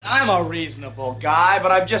I'm a reasonable guy,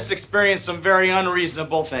 but I've just experienced some very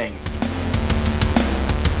unreasonable things.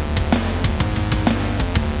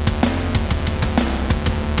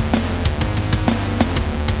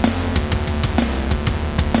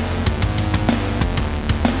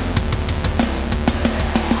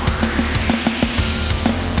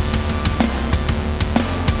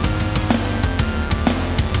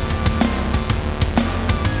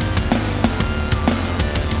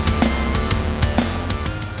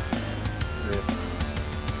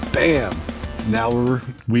 Bam! Now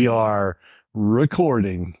we are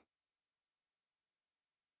recording.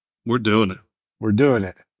 We're doing it. We're doing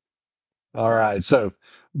it. All right. So,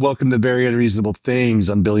 welcome to Very Unreasonable Things.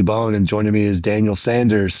 I'm Billy Bone, and joining me is Daniel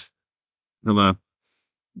Sanders. Hello.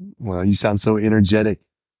 Well, you sound so energetic.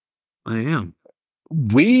 I am.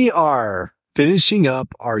 We are finishing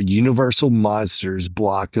up our Universal Monsters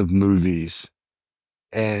block of movies.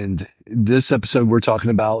 And this episode, we're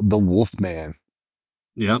talking about The Wolfman.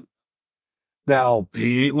 Yep. Now,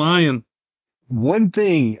 He ain't lying. one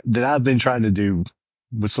thing that I've been trying to do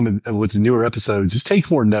with with the newer episodes is take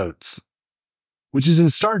more notes, which is in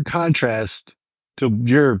stark contrast to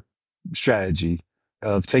your strategy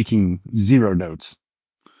of taking zero notes.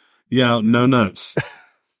 Yeah, no notes.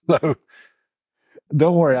 So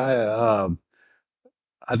don't worry, I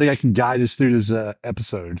think I can guide us through this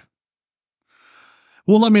episode.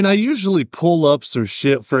 Well, I mean, I usually pull up some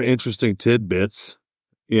shit for interesting tidbits,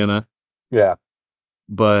 you know, Yeah,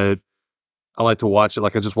 but I like to watch it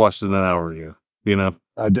like I just watched it an hour ago, you know.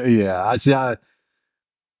 I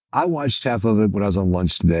watched half of it when I was on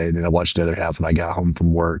lunch today, and then I watched the other half when I got home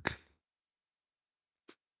from work.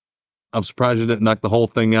 I'm surprised you didn't knock the whole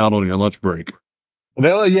thing out on your lunch break.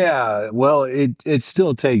 Well, yeah, well, it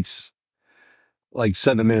still takes like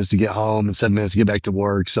 7 minutes to get home and 7 minutes to get back to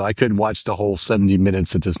work, so I couldn't watch the whole 70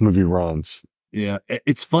 minutes that this movie runs. Yeah,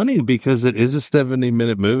 it's funny because it is a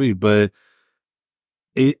 70-minute movie, but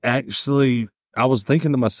it actually, I was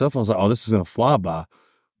thinking to myself, I was like, oh, this is going to fly by.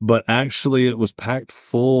 But actually, it was packed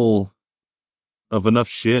full of enough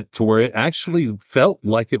shit to where it actually felt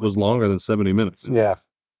like it was longer than 70 minutes. Yeah.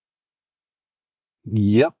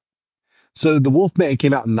 Yep. So The Wolfman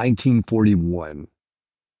came out in 1941.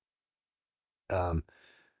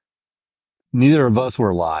 Neither of us were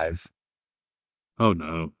alive. Oh,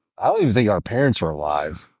 no. I don't even think our parents were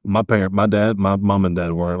alive. My mom and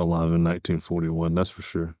dad weren't alive in 1941. That's for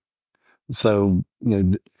sure. So,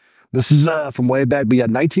 this is from way back. But yeah,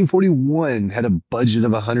 1941 had a budget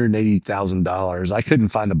of $180,000. I couldn't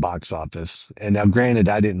find a box office. And now, granted,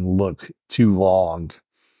 I didn't look too long.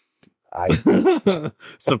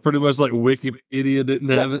 So pretty much like Wikipedia didn't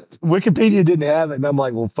have it. Wikipedia didn't have it. And I'm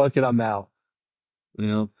like, well, fuck it, I'm out.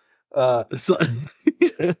 Yeah. So,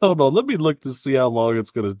 hold on. Let me look to see how long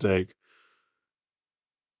it's going to take.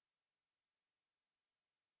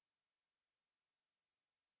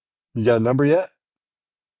 You got a number yet?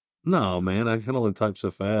 No, man. I can only type so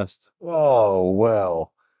fast. Oh,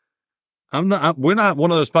 well. We're not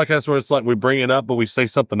one of those podcasts where it's like we bring it up, but we say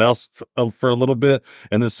something else for a little bit.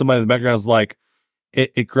 And then somebody in the background is like,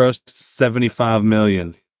 it grossed 75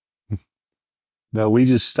 million. No, we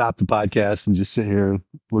just stop the podcast and just sit here and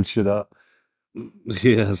look shit up.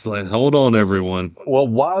 Yeah, it's like, hold on, everyone. Well,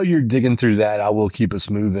 while you're digging through that, I will keep us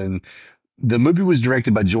moving. The movie was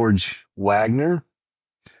directed by George Wagner.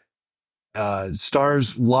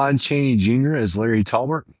 Stars Lon Chaney Jr. as Larry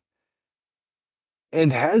Talbot.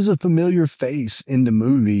 And has a familiar face in the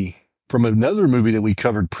movie from another movie that we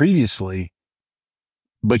covered previously,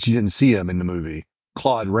 but you didn't see him in the movie.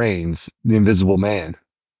 Claude Rains, The Invisible Man.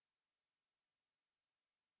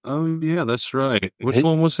 Oh, yeah, that's right. Which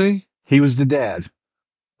one was he? He was the dad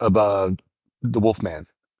of the Wolfman.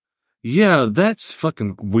 Yeah, that's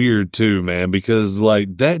fucking weird too, man, because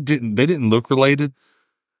like they didn't look related.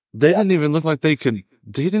 They didn't even look like they didn't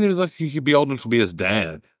even look like he could be old enough to be his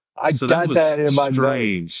dad. I got that in my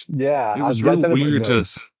strange. Yeah, it was real weird to.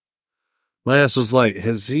 My ass was like,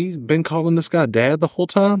 has he been calling this guy dad the whole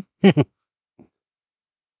time?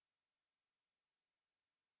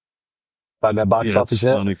 Find that box office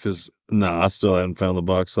yet? Funny because I still haven't found the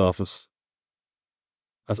box office.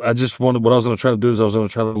 I just wanted, what I was going to try to do is I was going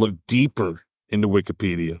to try to look deeper into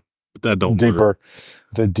Wikipedia, but that don't work.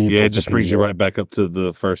 The deeper. Yeah, it just brings you right back up to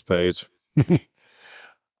the first page.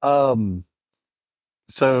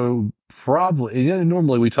 So probably,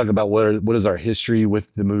 normally we talk about what is our history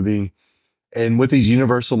with the movie, and with these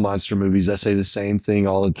Universal monster movies, I say the same thing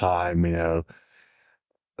all the time.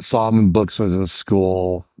 Saw them in books when I was in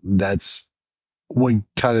school. That's what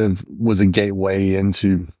kind of was a gateway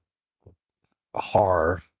into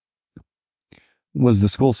horror, was the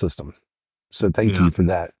school system. So thank you for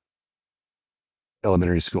that.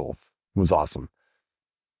 elementary school. It was awesome.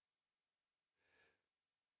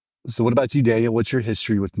 So what about you, Daniel? What's your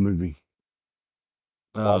history with the movie?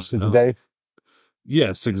 Watched it Oh, today?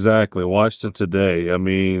 yes, exactly. Watched it today. I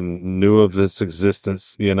mean, knew of this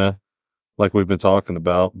existence, like we've been talking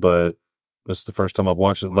about, but it's the first time I've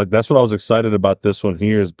watched it. Like, that's what I was excited about this one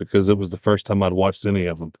here, is because it was the first time I'd watched any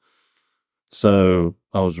of them. So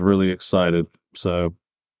I was really excited. So,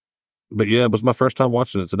 but yeah, it was my first time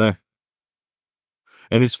watching it today.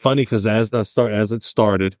 And it's funny because as it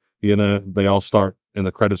started, they all start and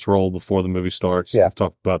the credits roll before the movie starts. Yeah. We've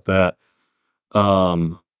talked about that.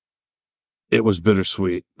 It was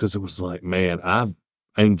bittersweet because it was like, man, I've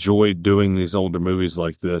enjoyed doing these older movies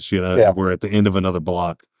like this. Yeah. We're at the end of another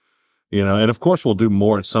block. And of course we'll do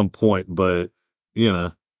more at some point, but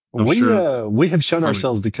I'm sure. We have shown Probably-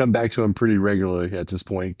 ourselves to come back to them pretty regularly at this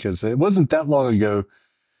point because it wasn't that long ago.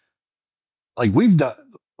 Like we've done,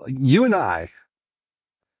 like you and I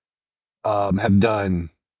have done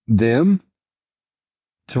them,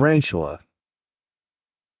 Tarantula,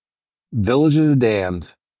 Village of the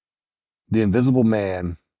Damned, The Invisible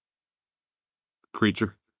Man,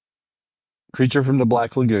 Creature. Creature from the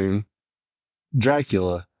Black Lagoon,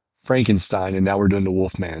 Dracula, Frankenstein, and now we're doing the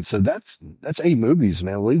Wolfman. So that's 8 movies,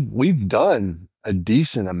 man. We've done a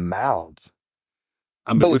decent amount.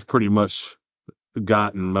 I mean, But- we've pretty much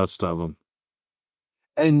gotten most of them.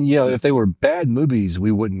 And if they were bad movies,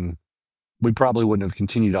 we probably wouldn't have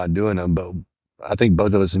continued on doing them. But I think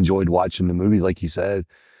both of us enjoyed watching the movie, like you said.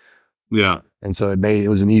 Yeah. And so it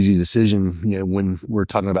was an easy decision, when we're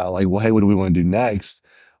talking about like, well, hey, what do we want to do next?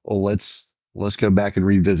 Well, let's go back and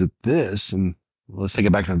revisit this, and let's take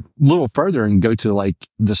it back a little further and go to like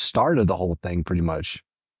the start of the whole thing, pretty much.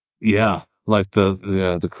 Yeah. Like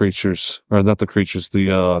the creatures, or not the creatures,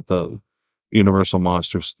 the Universal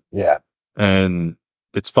monsters. Yeah. And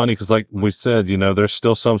it's funny because, like we said, there's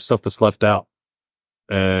still some stuff that's left out,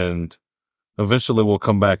 and eventually we'll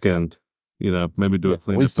come back and, maybe do a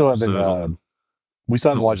clean. We still haven't What was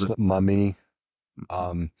watched it? The Mummy.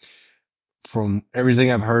 From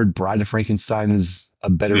everything I've heard, Bride of Frankenstein is a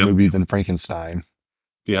better Yep. movie than Frankenstein.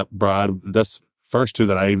 Yeah, Bride. That's first 2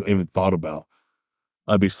 that I even thought about.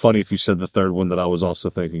 It'd be funny if you said the third one that I was also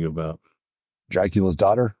thinking about. Dracula's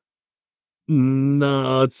Daughter.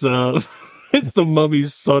 No, it's it's the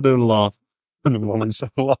Mummy's son-in-law.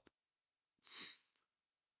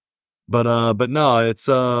 But no, it's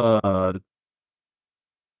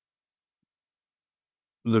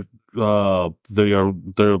they're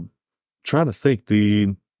trying to think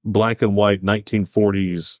the black and white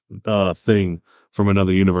 1940s thing from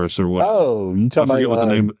another universe or what. Oh, you I talking forget about what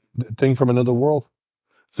the name Thing from Another World?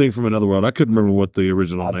 thing from another world. I couldn't remember what the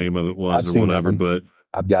original I've- name of it I've was or seen that whatever, one.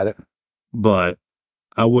 I've got it. but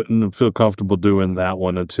I wouldn't feel comfortable doing that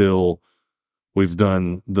one until we've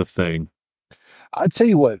done the thing. I'll tell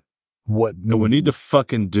you what And we need to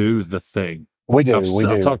fucking do the thing. we do.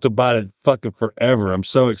 I've talked about it fucking forever. I'm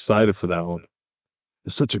so excited for that one.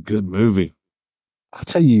 It's such a good movie. I'll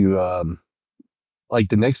tell you, like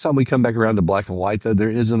the next time we come back around to black and white, though, there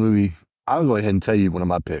is a movie. I'll go ahead and tell you one of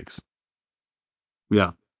my picks,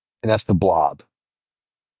 Yeah. and that's The Blob.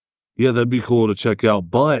 Yeah, that'd be cool to check out.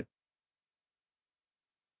 But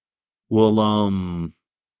we'll come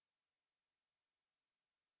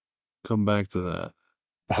back to that.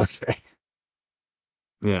 Okay.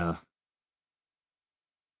 Yeah.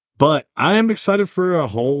 But I am excited for a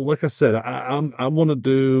whole, like I said, I want to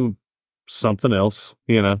do something else,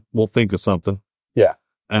 we'll think of something. Yeah.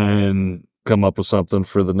 And come up with something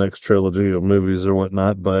for the next trilogy of movies or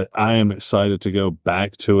whatnot. But I am excited to go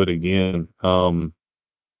back to it again.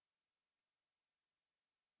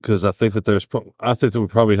 Because I think that we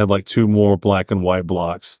probably had like 2 more black and white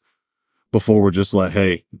blocks before we're just like,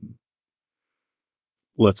 hey,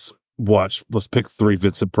 let's pick 3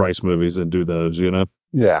 Vincent Price movies and do those,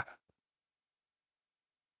 Yeah.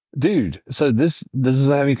 Dude, so this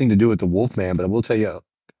doesn't have anything to do with the Wolfman, but I will tell you,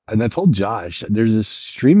 and I told Josh, there's this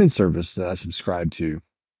streaming service that I subscribe to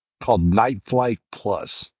called Night Flight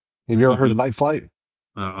Plus. Have you ever heard of Night Flight?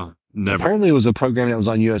 Never. Apparently it was a program that was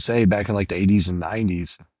on USA back in like the 80s and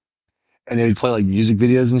 90s. And they would play like music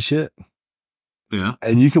videos and shit. Yeah.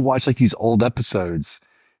 And you could watch like these old episodes.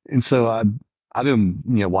 And so I've been,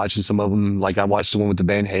 watching some of them. Like I watched the one with the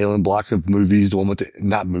Van Halen block of movies, the one with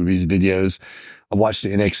not movies, videos. I watched the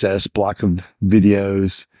NXS block of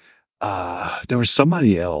videos. There was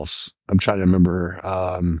somebody else. I'm trying to remember.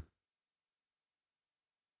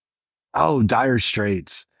 Dire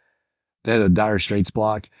Straits. They had a Dire Straits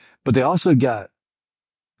block, but they also got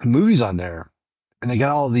movies on there, and they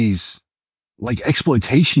got all these like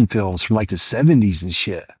exploitation films from like the 70s and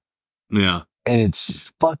shit. Yeah. and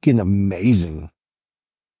it's fucking amazing.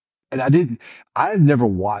 And I've never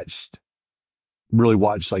really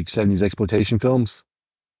watched like 70s exploitation films,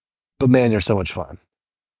 but man, they're so much fun.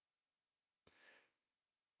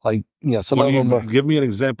 Like, some What do of them you give me an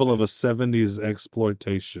example of a 70s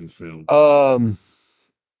exploitation film? are,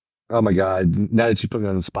 oh my God, now that you put me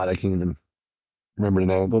on the spot, I can't even remember the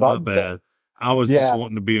name. Well, my bad. I was just Yeah.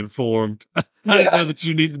 wanting to be informed. I didn't know that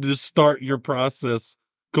you needed to start your process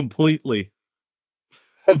completely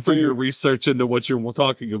for your research into what you're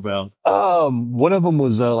talking about. One of them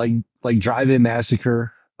was like Drive-In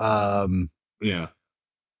Massacre. Yeah.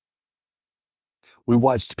 We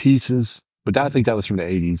watched Pieces, but I think that was from the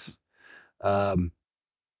 80s. Um,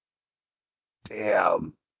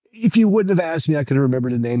 Damn. If you wouldn't have asked me, I could have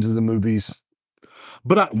remembered the names of the movies.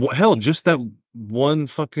 But hell, just that one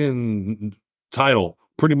fucking title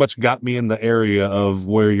pretty much got me in the area of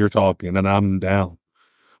where you're talking, and I'm down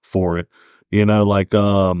for it. Like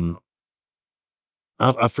I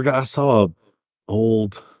forgot, I saw a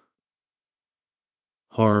old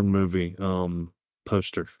horror movie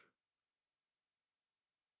poster.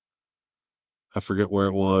 I forget where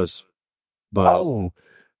it was, but Oh,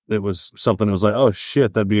 it was something that was like, oh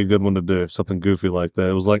shit, that'd be a good one to do. Something goofy like that.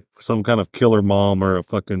 It was like some kind of killer mom or a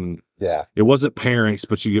fucking, yeah. it wasn't Parents,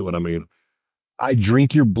 but you get what I mean. I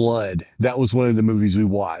Drink Your Blood. That was one of the movies we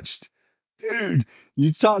watched. Dude,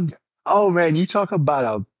 you talk about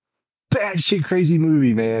a bad shit crazy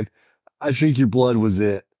movie, man. I Drink Your Blood was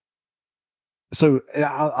it. So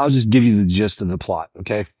I'll just give you the gist of the plot,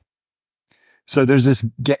 okay? So there's this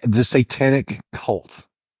satanic cult,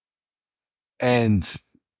 and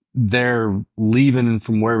they're leaving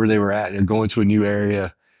from wherever they were at and going to a new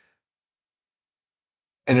area,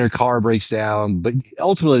 and their car breaks down, but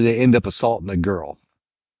ultimately they end up assaulting a girl.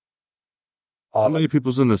 How many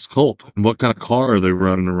people's in this cult? And what kind of car are they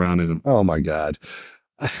running around in? Oh my God.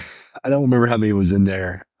 I don't remember how many was in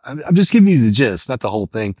there. I'm just giving you the gist, not the whole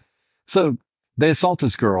thing. So they assault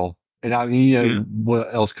this girl, and I mean, Yeah.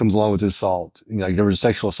 what else comes along with the assault? Like there was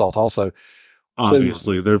sexual assault also.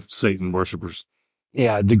 Obviously, they're Satan worshipers.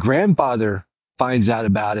 Yeah, the grandfather finds out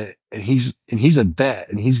about it, and he's a vet,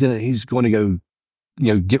 and he's going to go,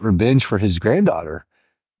 get revenge for his granddaughter.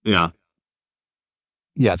 Yeah.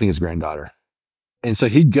 Yeah, I think his granddaughter. And so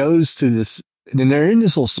he goes to this, and they're in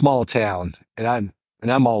this little small town, and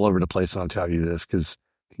I'm all over the place when I tell you this because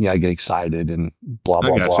I get excited and blah I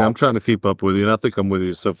blah got you. blah. I'm trying to keep up with you, and I think I'm with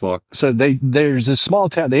you so far. So there's a small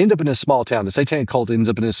town. They end up in a small town. The satanic cult ends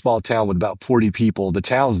up in a small town with about 40 people. The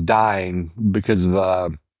town's dying because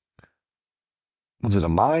of was it a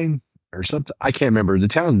mine or something? I can't remember. The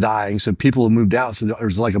town's dying, so people have moved out. So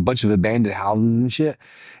there's like a bunch of abandoned houses and shit.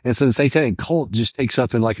 And so the satanic cult just takes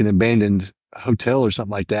up in like an abandoned hotel or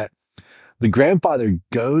something like that. The grandfather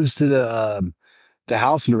goes to the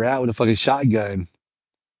house and they're out with a fucking shotgun.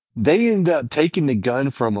 They end up taking the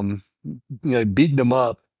gun from him, beating him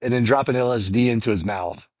up, and then dropping LSD into his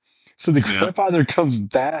mouth. So the grandfather comes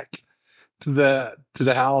back to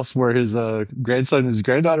the house where his grandson and his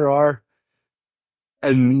granddaughter are,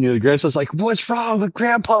 and the grandson's like, "What's wrong with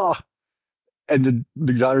Grandpa?" And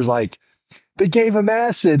the daughter's like, "They gave him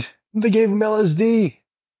acid. They gave him LSD."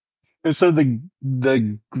 And so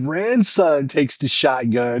the grandson takes the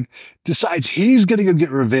shotgun, decides he's going to go get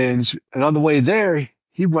revenge, and on the way there,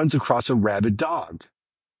 he runs across a rabid dog.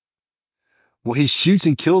 Well, he shoots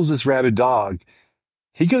and kills this rabid dog.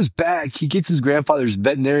 He goes back, he gets his grandfather's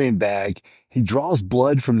veterinarian bag, he draws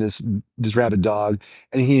blood from this rabid dog,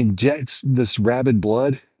 and he injects this rabid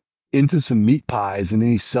blood into some meat pies, and then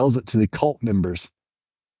he sells it to the cult members.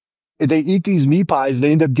 And they eat these meat pies, and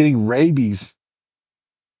they end up getting rabies.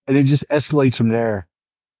 And it just escalates from there.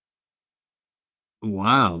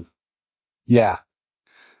 Wow. Yeah.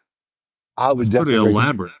 I would It's pretty definitely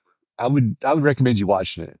elaborate. I would recommend you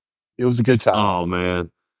watching it. It was a good time. Oh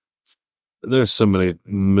man. There's so many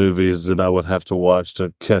movies that I would have to watch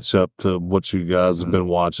to catch up to what you guys have been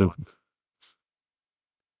watching.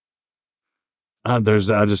 I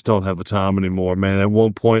just don't have the time anymore, man. At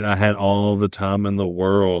one point, I had all the time in the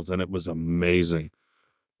world, and it was amazing.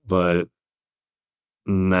 But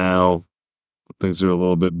now things are a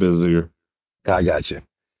little bit busier. I got you.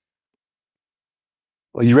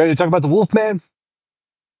 Well, you ready to talk about the Wolfman?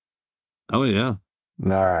 Oh yeah, All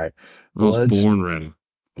right. I was Let's- born ready.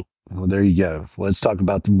 Well, there you go. Let's talk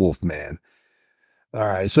about the Wolfman. All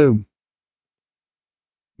right. So,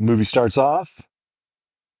 movie starts off.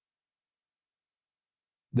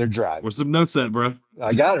 They're driving. Where's some notes at, bro?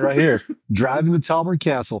 I got it right here. Driving to Talbot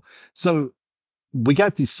Castle. So we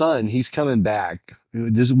got the son. He's coming back. We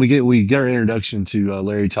get our introduction to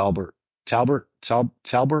Larry Talbot. Talbot.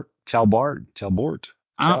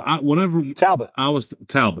 Talbot. Whenever Talbot. I was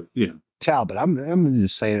Talbot, yeah. Talbot. I'm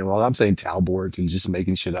just saying it wrong. I'm saying Talbot and just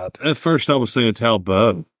making shit up. At first, I was saying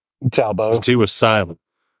Talbot. Talbot. T was silent.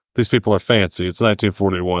 These people are fancy. It's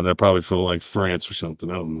 1941. They're probably from like France or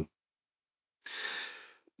something. I don't know.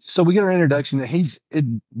 So we get our introduction.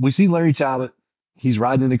 We see Larry Talbot. He's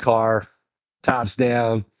riding in the car, tops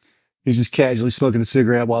down. He's just casually smoking a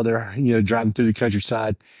cigarette while they're, driving through the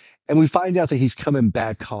countryside. And we find out that he's coming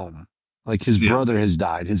back home. Like his brother has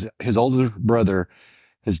died. His older brother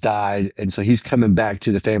has died. And so he's coming back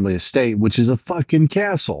to the family estate, which is a fucking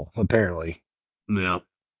castle, apparently. Yeah.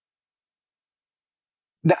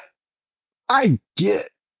 Now, I get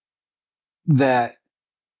that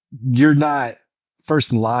you're not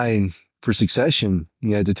first in line for succession,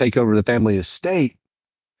 to take over the family estate.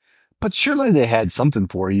 But surely they had something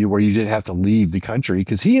for you where you didn't have to leave the country,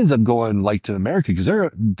 because he ends up going like to America because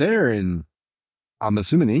they're in, I'm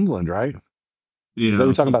assuming, England, right? Yeah. They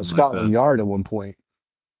were talking about something Scotland like Yard at one point.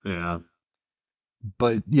 that. Yeah.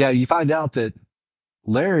 But yeah, you find out that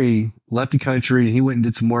Larry left the country and he went and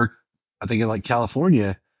did some work, I think in like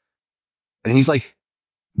California. And he's like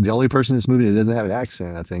the only person in this movie that doesn't have an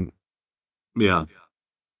accent, I think. Yeah.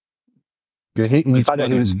 You That's find out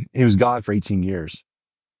funny. he was gone for 18 years.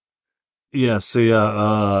 Yeah. See,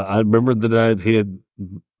 I remember that he had,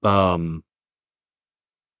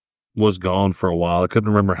 was gone for a while. I couldn't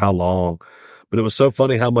remember how long, but it was so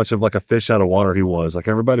funny how much of like a fish out of water he was. Like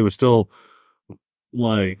everybody was still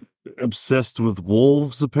like obsessed with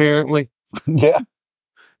wolves, apparently. Yeah.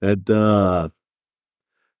 And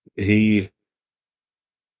he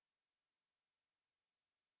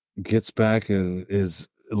gets back and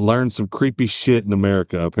learned some creepy shit in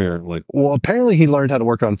America, apparently. Well, apparently he learned how to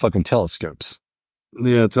work on fucking telescopes.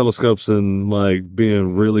 Yeah, telescopes and like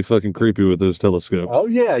being really fucking creepy with those telescopes. Oh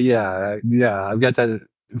yeah. I've got that.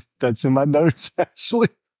 That's in my notes actually.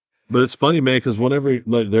 But it's funny, man, because whenever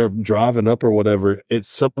like they're driving up or whatever, it's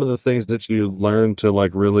some of the things that you learn to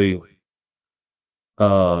like really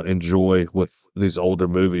enjoy with these older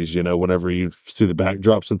movies, whenever you see the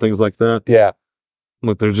backdrops and things like that. Yeah.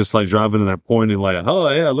 Like they're just like driving and they're pointing like, oh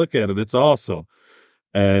yeah, look at it, it's awesome.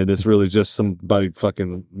 And it's really just somebody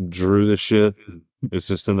fucking drew this shit. It's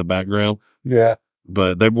just in the background. Yeah.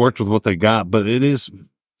 But they worked with what they got. But it is,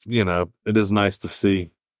 it is nice to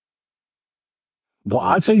see. Well,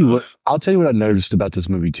 I'll tell you what I noticed about this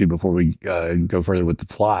movie too before we go further with the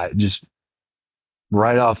plot. Just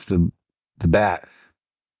right off the bat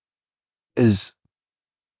is,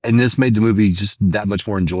 and this made the movie just that much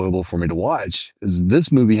more enjoyable for me to watch, is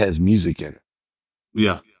this movie has music in it.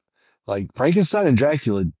 Yeah. Like Frankenstein and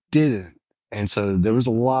Dracula didn't. And so there was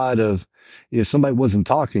a lot of, if somebody wasn't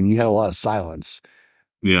talking, you had a lot of silence.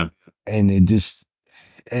 Yeah. And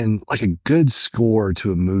and like a good score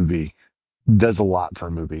to a movie does a lot for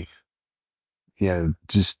a movie.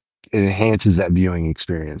 Just it enhances that viewing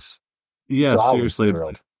experience. Yeah, So I was seriously.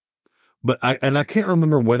 thrilled. But I can't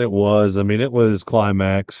remember when it was. I mean, it was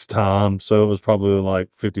climax time, so it was probably like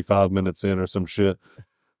 55 minutes in or some shit.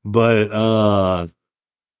 But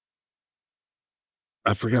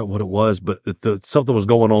I forgot what it was, but something was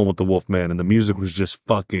going on with the Wolfman and the music was just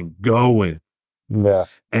fucking going. Yeah.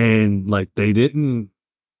 And like they didn't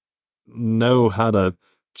know how to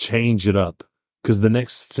change it up because the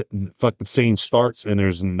next fucking scene starts and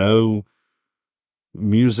there's no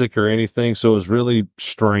music or anything. So it was really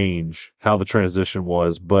strange how the transition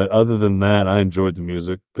was. But other than that, I enjoyed the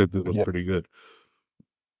music. It was pretty good.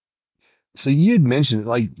 So you had mentioned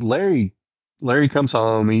like Larry comes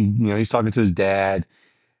home. He's talking to his dad.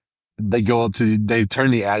 They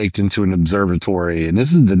turn the attic into an observatory, and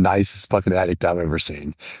this is the nicest fucking attic I've ever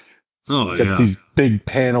seen. Oh, Got yeah. these big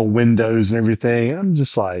panel windows and everything. I'm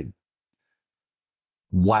just like,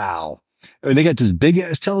 wow. I mean, they got this big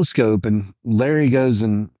ass telescope, and Larry goes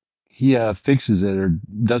and he fixes it or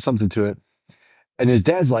does something to it. And his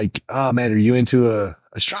dad's like, "Oh man, are you into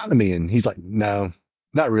astronomy?" And he's like, "No,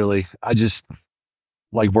 not really. I just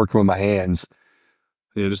like working with my hands."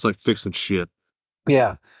 Yeah, just like fixing shit.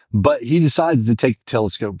 Yeah, but he decides to take the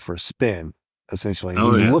telescope for a spin, essentially.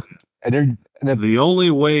 Oh, yeah. And then The only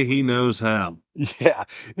way he knows how. yeah.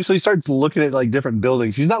 And so he starts looking at like different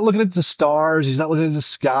buildings. He's not looking at the stars. He's not looking at the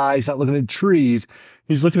sky. He's not looking at trees.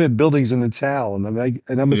 He's looking at buildings in the town. I'm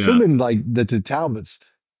Yeah. assuming like that the Talbots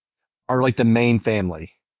are like the main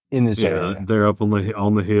family in this Yeah, area. they're up on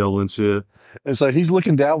the hill and shit. And so he's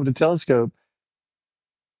looking down with the telescope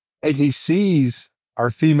and he sees our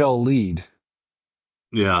female lead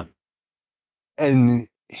Yeah. and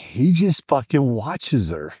he just fucking watches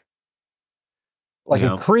her like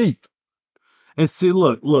Yeah. a creep. And see,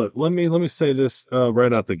 look, let me say this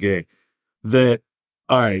right out the gate. That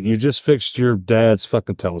all right, you just fixed your dad's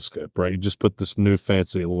fucking telescope, right? You just put this new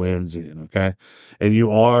fancy lens in, okay? And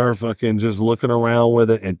you are fucking just looking around with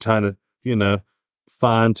it and trying to,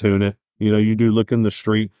 fine tune it. You do look in the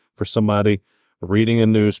street for somebody reading a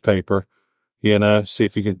newspaper, see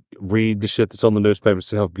if you can read the shit that's on the newspaper,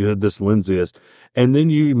 see how good this lens is. And then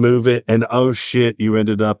you move it and oh shit, you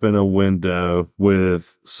ended up in a window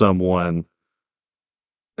with someone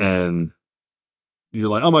and you're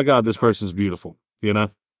like, oh my God, this person's beautiful, Well,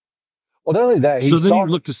 not only that, So then you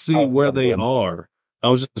look to see where sorry, they go ahead. are. I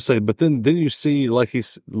was just to say, but then you see, like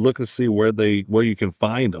he's looking to see where you can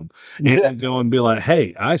find them, and Yeah. then go and be like,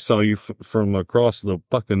 "Hey, I saw you from across the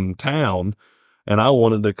fucking town, and I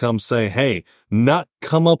wanted to come say, hey, not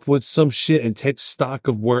come up with some shit and take stock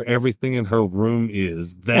of where everything in her room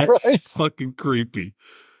is. That's Right. fucking creepy.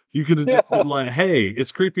 You could have just been like, hey,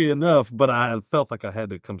 it's creepy enough, but I felt like I had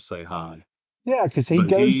to come say hi. Yeah, because he But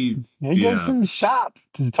goes he, he goes yeah, to the shop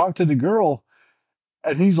to talk to the girl,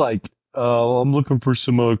 and he's like, I'm looking for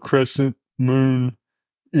some crescent moon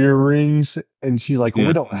earrings. And she's like, well, we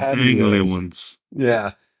yeah, don't have any of dangly those. ones.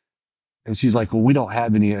 Yeah. And she's like, well, we don't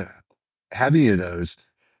have any of those.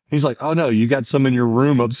 He's like, oh no, you got some in your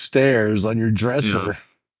room upstairs on your dresser.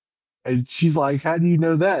 And she's like, how do you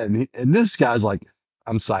know that? And this guy's like,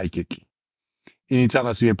 I'm psychic. Anytime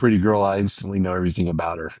I see a pretty girl, I instantly know everything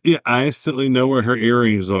about her. Yeah, I instantly know where her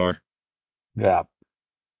earrings are. Yeah.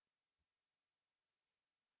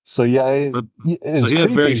 So yeah, But it's so he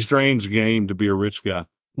had a very creepy. strange game to be a rich guy.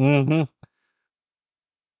 hmm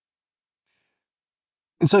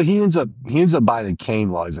And so he ends up buying a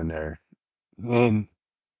cane while he's in there. And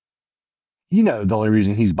the only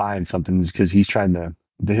reason he's buying something is because he's trying to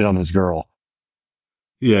hit on this girl.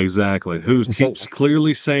 Yeah, exactly. Who And so keeps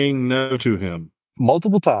clearly saying no to him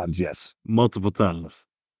multiple times, yes. multiple times.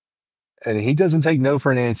 And he doesn't take no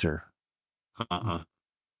for an answer. Uh-uh.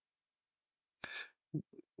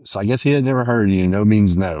 So I guess he had never heard, no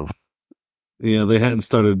means no. Yeah, they hadn't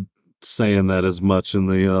started saying that as much in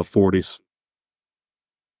the 40s.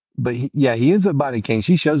 But he ends up buying a cane.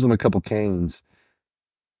 She shows him a couple canes.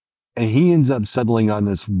 And he ends up settling on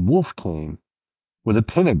this wolf cane with a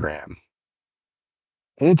pentagram.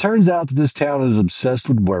 And it turns out that this town is obsessed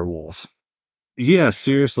with werewolves. Yeah,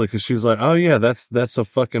 seriously, because she's like, oh yeah, that's a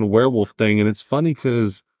fucking werewolf thing. And it's funny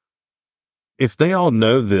because if they all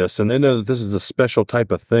know this and they know that this is a special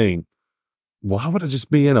type of thing, why would it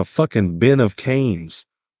just be in a fucking bin of canes?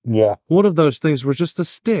 Yeah. One of those things was just a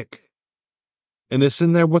stick. And it's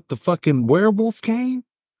in there with the fucking werewolf cane?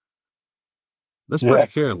 That's Yeah.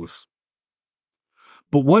 pretty careless.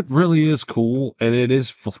 But what really is cool, and it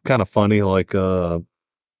is kind of funny, like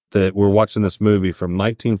that we're watching this movie from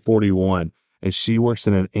 1941, and she works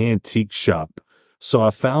in an antique shop. So I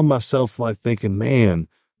found myself like thinking, man,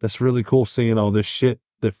 that's really cool seeing all this shit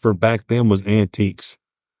that for back then was antiques.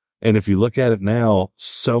 And if you look at it now,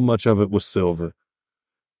 so much of it was silver.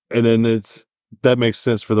 And then that makes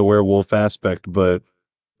sense for the werewolf aspect, but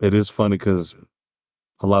it is funny because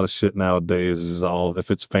a lot of shit nowadays is all,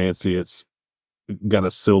 if it's fancy, it's got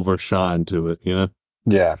a silver shine to it,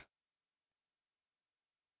 Yeah.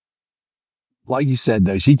 Like you said,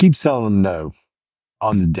 though, she keeps telling him no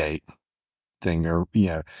on the date thing,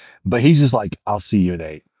 but he's just like, I'll see you at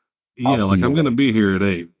 8. Yeah, like I'm going to be here at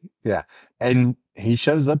 8. Yeah. And he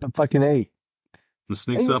shows up at fucking 8. And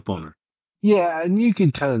sneaks up on her. Yeah. And you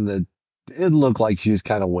could it looked like she was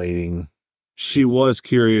kind of waiting. She was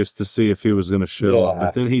curious to see if he was going to show up, Yeah.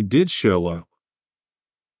 but then he did show up.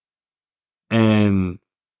 And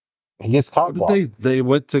He gets caught. they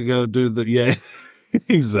went to go do yeah,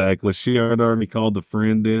 exactly. She had already called the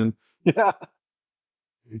friend in. Yeah.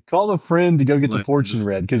 Called a friend to go get their Like, fortune just-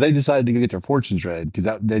 read because they decided to go get their fortunes read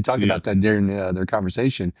because they talked Yeah. about that during their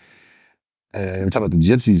conversation. They were talking about the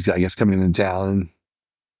gypsies, I guess, coming into town.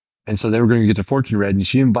 And so they were going to get their fortune read, and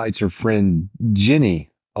she invites her friend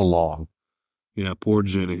Jenny along. Yeah, poor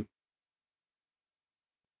Jenny.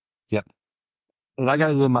 Yep. And I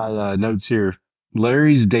got it in my notes here.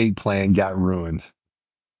 Larry's date plan got ruined.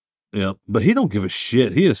 Yeah, but he don't give a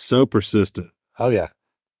shit. He is so persistent. Oh, yeah.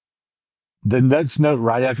 The next note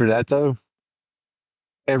right after that, though,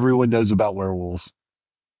 everyone knows about werewolves.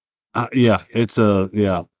 Yeah, it's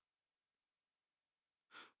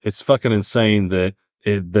it's fucking insane that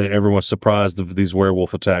everyone's surprised of these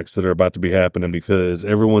werewolf attacks that are about to be happening because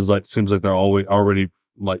everyone's like, seems like they're already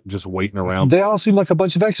like just waiting around. They all seem like a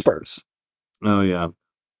bunch of experts. Oh yeah.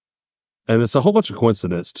 And it's a whole bunch of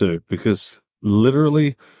coincidence too, because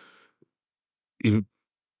literally you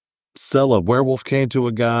sell a werewolf cane to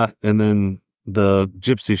a guy and then the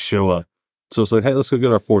gypsies show up So it's like, hey, let's go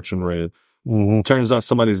get our fortune read. Mhm. Turns out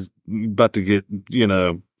somebody's about to get,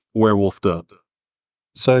 werewolfed up.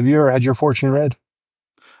 So have you ever had your fortune read?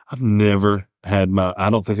 I've never had I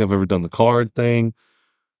don't think I've ever done the card thing.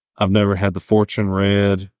 I've never had the fortune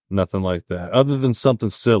read, nothing like that, other than something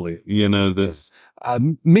silly, this.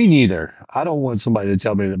 Me neither. I don't want somebody to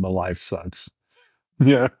tell me that my life sucks.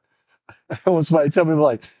 Yeah. I want somebody to tell me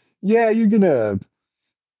like, yeah, you're gonna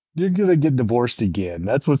get divorced again.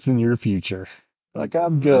 That's what's in your future. Like,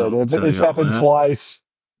 I'm good. I'll tell It's you happened that. twice.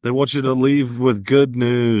 They want you to leave with good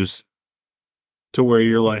news to where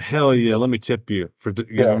you're like, hell yeah, let me tip you for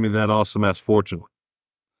giving Yeah. me that awesome ass fortune.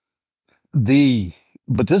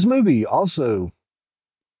 But this movie also,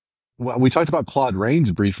 well, we talked about Claude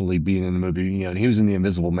Rains briefly being in the movie, and he was in The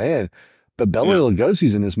Invisible Man. But Bela Yeah.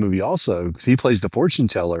 Lugosi's in this movie also, 'cause he plays the fortune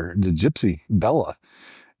teller, the gypsy Bella.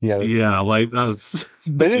 Yeah, like that's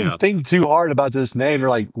They didn't yeah. think too hard about this name. They're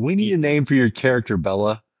like, we need a name for your character,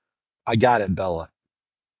 Bella. I got it, Bella.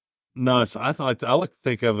 No, I like to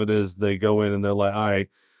think of it as they go in and they're like, all right,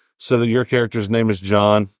 so that your character's name is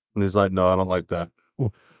John, and he's like, no, I don't like that.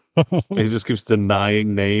 He just keeps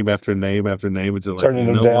denying name after name after name until like, Turning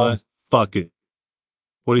you them know down. what? Fuck it.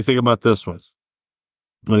 What do you think about this one?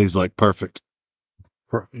 And he's like, perfect.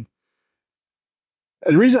 And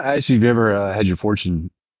the reason I asked you if you ever had your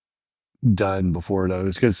fortune done before, though,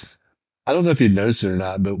 is because I don't know if you noticed it or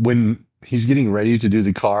not, but when he's getting ready to do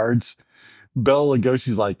the cards, Bela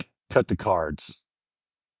Lugosi's like, cut the cards.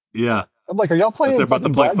 Yeah. I'm like, are y'all But playing they're about to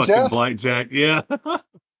play fucking blackjack? blackjack. Yeah.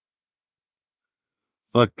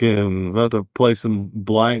 Fucking about to play some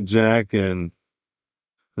blackjack, and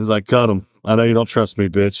he's like, cut him. I know you don't trust me,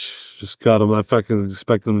 bitch. Just cut him. I fucking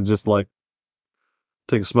expect him to just like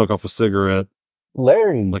take a smoke off a cigarette.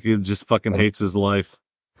 Larry, Like he just fucking hates his life.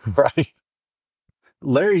 right?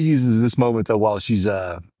 Larry uses this moment though while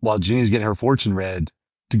Jenny's getting her fortune read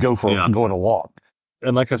to go on a walk.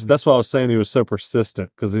 And like I said, that's why I was saying he was so persistent,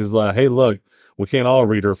 because he's like, hey, look, we can't all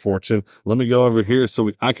read her fortune. Let me go over here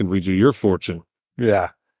so I can read you your fortune. Yeah.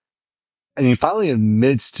 And he finally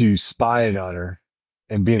admits to spying on her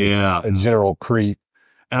and being Yeah. a general creep.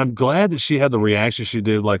 And I'm glad that she had the reaction she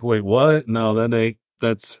did. Like, wait, what? No,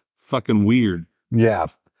 that's fucking weird. Yeah.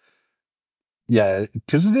 Yeah,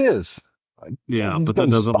 because it is. Yeah, You but gonna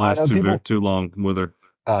that doesn't spy last on people? too long with her.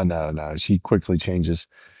 Oh, no. She quickly changes.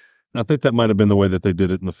 I think that might have been the way that they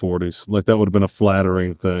did it in the 40s. Like that would have been a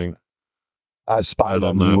flattering thing. I I spied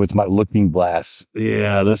don't on you know. with my looking glass.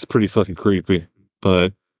 Yeah, that's pretty fucking creepy,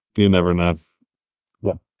 but you never know.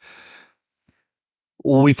 Yeah.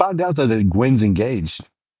 Well, we find out that Gwen's engaged.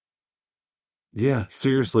 Yeah,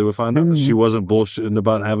 seriously, we find out that she wasn't bullshitting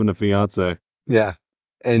about having a fiance. Yeah.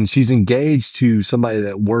 And she's engaged to somebody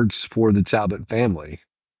that works for the Talbot family.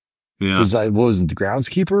 Yeah. Was what was it, the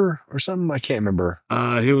groundskeeper or something? I can't remember.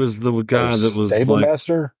 He was the guy that was stable like,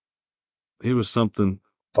 master. he was something,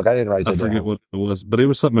 Fuck, I didn't write I that forget down. what it was, but he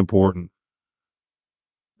was something important.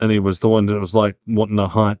 And he was the one that was like wanting to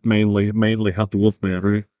hunt, mainly hunt the Wolfman,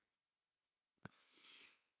 right?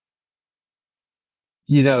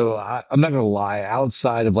 I'm not gonna lie.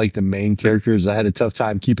 Outside of like the main characters, I had a tough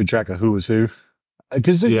time keeping track of who was who.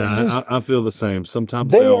 Because Yeah, I feel the same.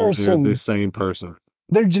 Sometimes They they're are some- the same person.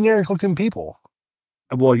 they're generic looking people.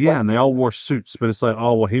 Well, yeah, and they all wore suits, but it's like,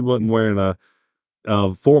 oh, well, he wasn't wearing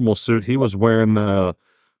a formal suit. He was wearing a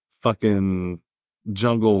fucking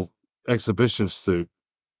jungle exhibition suit.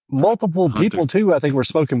 Multiple Hunter. people too. I think were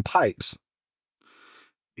smoking pipes.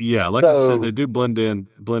 Yeah, like I So- said, they do blend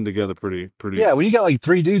together pretty. Yeah, when you got like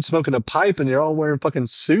three dudes smoking a pipe and they're all wearing fucking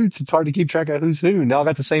suits, it's hard to keep track of who's who. Now I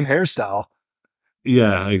got the same hairstyle.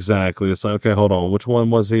 Yeah, exactly. It's like, okay, hold on. Which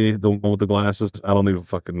one was he? The one with the glasses? I don't even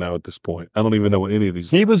fucking know at this point. I don't even know what any of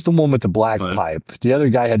these. He was the one with the black But- pipe. The other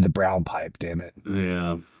guy had the brown pipe. Damn it!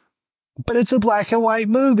 Yeah, But it's a black and white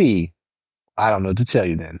movie. I don't know what to tell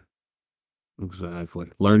you then. exactly.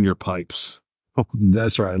 Learn your pipes.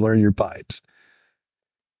 That's right. Learn your pipes.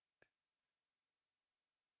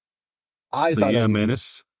 I But thought. yeah, man,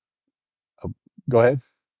 it's. Go ahead.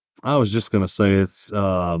 I was just gonna say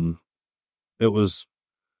it was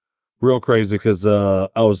real crazy because I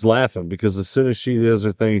was laughing because as soon as she does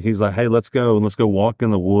her thing, he's like, "Hey, let's go walk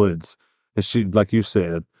in the woods." And she, like you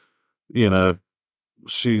said,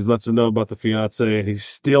 she lets him know about the fiance, and he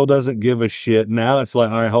still doesn't give a shit. Now it's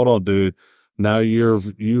like, all right, hold on, dude. Now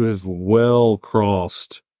you have well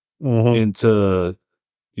crossed into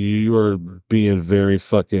you are being very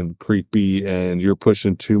fucking creepy, and you're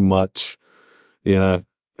pushing too much,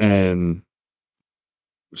 and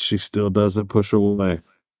she still doesn't push away.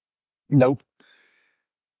 Nope.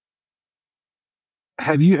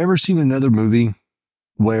 Have you ever seen another movie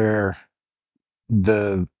where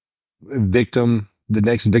the the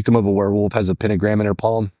next victim of a werewolf has a pentagram in her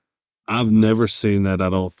palm? I've never seen that, I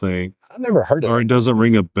don't think. I've never heard of Or it. it doesn't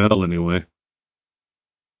ring a bell anyway.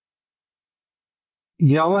 I'm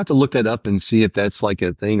gonna have to look that up and see if that's like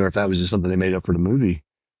a thing or if that was just something they made up for the movie.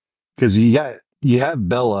 Because you have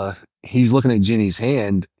Bella, he's looking at Jenny's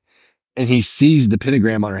hand, and he sees the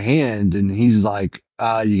pentagram on her hand, and he's like,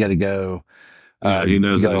 you got to go. Yeah, he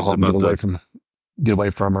knows You that go he's home, about to. get away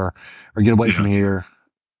from her, or get away Yeah. from here.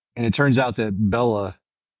 And it turns out that Bella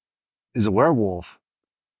is a werewolf,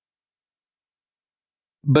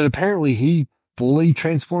 but apparently he fully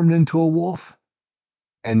transformed into a wolf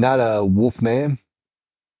and not a wolf man.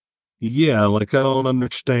 Yeah, like I don't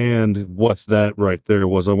understand what that right there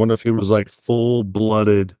was. I wonder if he was like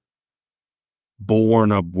full-blooded,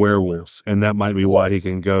 born a werewolf, and that might be why he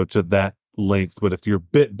can go to that length. But if you're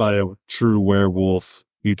bit by a true werewolf,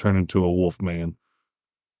 you turn into a wolf man.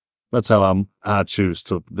 That's how I choose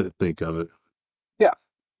to think of it. Yeah,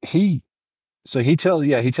 he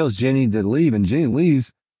tells Jenny to leave, and Jenny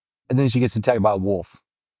leaves, and then she gets attacked by a wolf.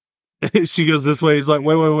 She goes this way. He's like,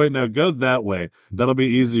 wait, no, go that way. That'll be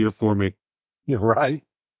easier for me. You're right.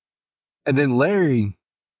 And then Larry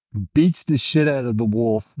beats the shit out of the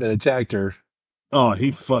wolf that attacked her. Oh, he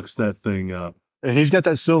fucks that thing up. And he's got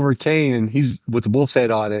that silver cane, and he's with the wolf's head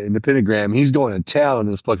on it and the pentagram. He's going to town on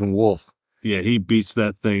this fucking wolf. Yeah, he beats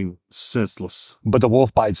that thing senseless. But the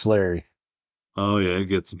wolf bites Larry. Oh, yeah, it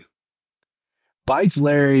gets him. Bites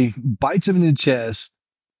Larry, bites him in the chest,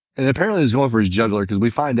 and apparently is going for his jugular, because we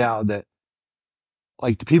find out that,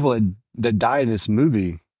 like, the people that die in this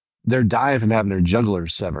movie, they're dying from having their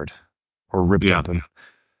jugulars severed or ripped open.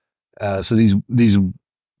 So these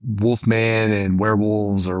wolfman and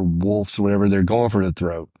werewolves or wolves or whatever, they're going for the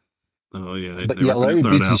throat. Oh, yeah. But yeah, Larry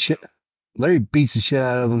beats the shit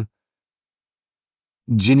out of him.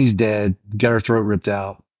 Jenny's dead, got her throat ripped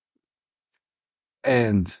out.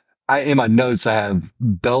 And in my notes, I have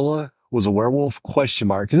Bella was a werewolf, ?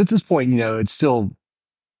 Because at this point, it still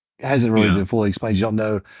hasn't really been fully explained. You don't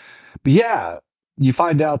know. But yeah, you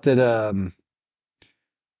find out that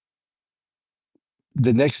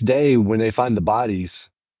the next day when they find the bodies,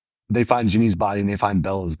 they find Jenny's body and they find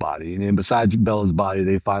Bella's body. And then besides Bella's body,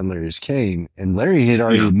 they find Larry's cane. And Larry had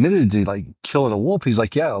already admitted to like killing a wolf. He's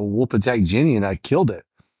like, yeah, a wolf attacked Jenny and I killed it.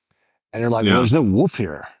 And they're like, well, there's no wolf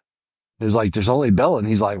here. There's like, there's only Bella. And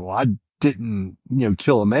he's like, well, I didn't,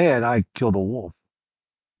 kill a man. I killed a wolf.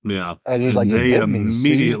 Yeah. And he's like, they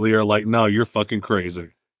immediately are like, no, you're fucking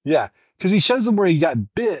crazy. Yeah. Because he shows them where he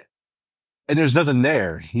got bit and there's nothing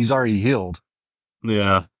there. He's already healed.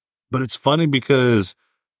 Yeah. But it's funny because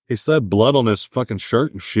he said blood on his fucking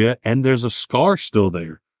shirt and shit, and there's a scar still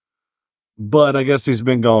there. But I guess he's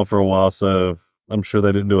been gone for a while, so I'm sure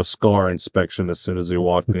they didn't do a scar inspection as soon as he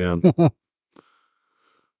walked in.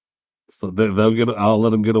 So I'll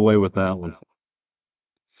let him get away with that one.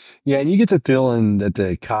 Yeah, and you get the feeling that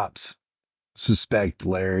the cops suspect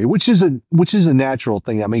Larry, which is a natural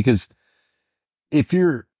thing. I mean, because if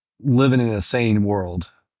you're living in a sane world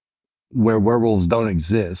where werewolves don't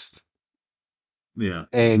exist, yeah,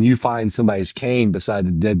 and you find somebody's cane beside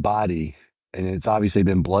a dead body, and it's obviously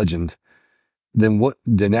been bludgeoned, then what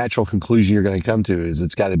the natural conclusion you're going to come to is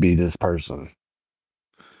it's got to be this person.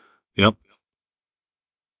 Yep.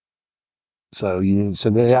 So he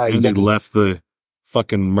left the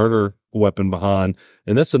fucking murder weapon behind,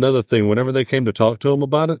 and that's another thing. Whenever they came to talk to him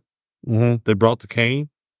about it, they brought the cane,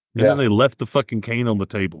 and then they left the fucking cane on the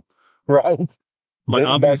table. Right. Like,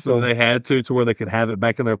 obviously they had to where they could have it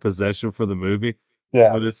back in their possession for the movie.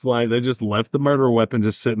 Yeah. But it's like they just left the murder weapon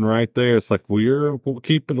just sitting right there. It's like, we're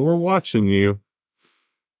watching you,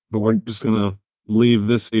 but we're just going to leave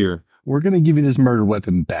this here. We're going to give you this murder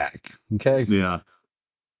weapon back. Okay? Yeah.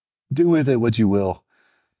 Do with it what you will.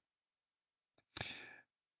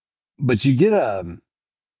 But you get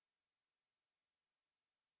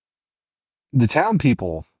the town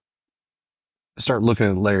people start looking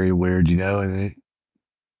at Larry weird, and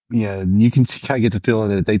you can kind of get the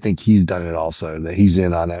feeling that they think he's done it also, that he's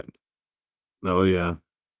in on it. Oh, yeah.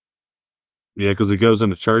 Yeah, because he goes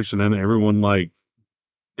into church and then everybody,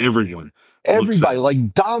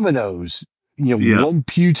 like dominoes. One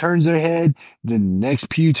pew turns their head, then the next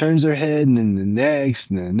pew turns their head, and then the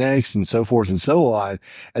next, and the next, and so forth and so on.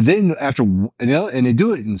 And then and they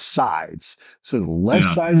do it in sides. So the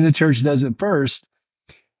left side of the church does it first,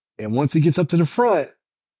 and once it gets up to the front,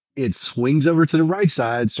 it swings over to the right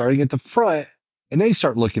side, starting at the front, and they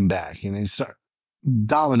start looking back, and they start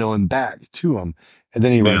dominoing back to him, and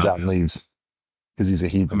then he runs out and leaves because he's a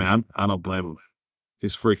heathen. I mean, I don't blame him.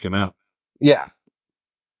 He's freaking out. Yeah.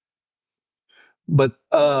 But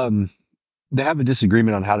they have a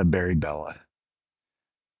disagreement on how to bury Bella.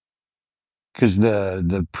 Because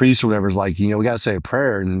the priest or whatever is like, we got to say a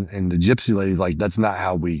prayer. And the gypsy lady's like, that's not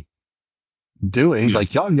how we do it. He's Yeah.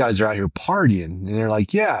 like, y'all guys are out here partying. And they're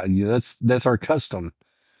like, yeah, that's our custom.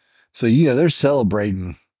 So, they're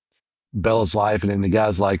celebrating Bella's life. And then the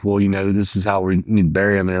guy's like, well, this is how we need to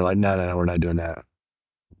bury him. And they're like, no, we're not doing that.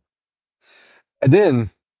 And then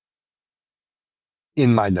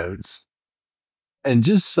in my notes, and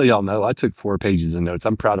just so y'all know, I took 4 pages of notes.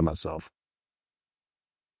 I'm proud of myself.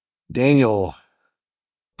 Daniel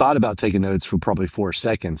thought about taking notes for probably 4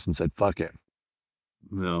 seconds and said, fuck it.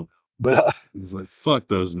 No. But, He's like, fuck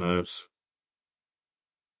those notes.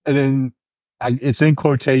 and then it's in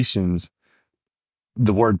quotations,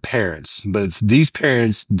 the word parents, but it's these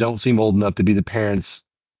parents don't seem old enough to be the parents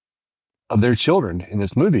of their children in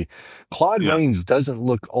this movie. Claude Yeah. Rains doesn't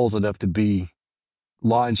look old enough to be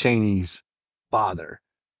Lon Chaney's father.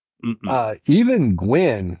 Mm-mm. Even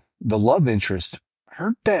Gwen, the love interest,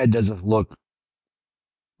 her dad doesn't look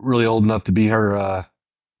really old enough to be her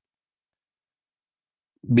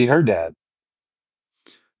dad.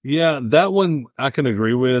 Yeah, that one I can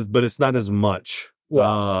agree with, but it's not as much.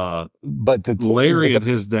 But Larry and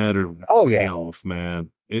his dad are way yeah. off,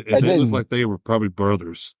 man. And they then- look like they were probably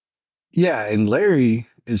brothers. Yeah, and Larry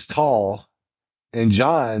is tall, and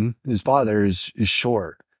John, his father, is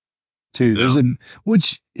short too.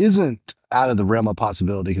 Which isn't out of the realm of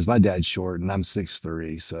possibility because my dad's short and I'm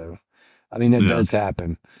 6'3", so I mean that Yeah. does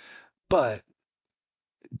happen. But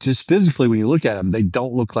just physically, when you look at them, they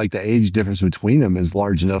don't look like the age difference between them is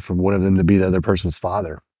large enough for one of them to be the other person's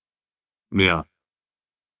father. Yeah.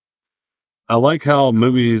 I like how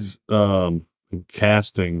movies,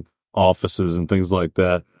 casting offices and things like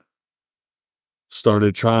that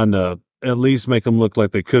started trying to at least make them look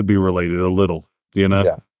like they could be related a little,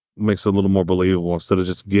 Yeah. Makes it a little more believable instead of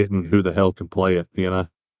just getting who the hell can play it,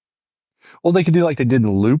 Well, they could do like they did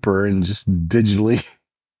in Looper and just digitally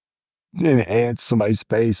enhance somebody's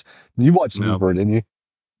face. You watched No. Looper, didn't you?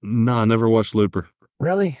 No, I never watched Looper.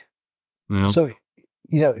 Really? No. So,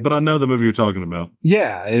 But I know the movie you're talking about.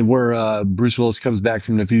 yeah, and where Bruce Willis comes back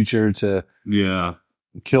from the future to Yeah.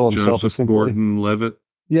 kill himself. Joseph essentially. Gordon-Levitt.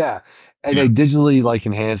 Yeah, and Yeah. they digitally like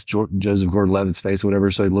enhance Joseph Gordon-Levitt's face or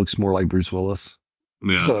whatever, so he looks more like Bruce Willis.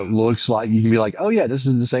 Yeah. So it looks like you can be like, oh yeah, this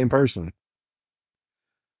is the same person.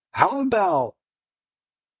 How about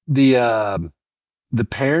the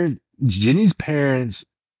parent, Jenny's parents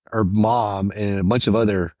or mom and a bunch of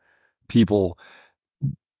other people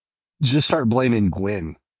just start blaming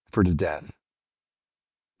Gwen for the death.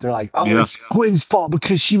 They're like, oh, Yeah. it's Gwen's fault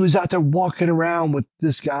because she was out there walking around with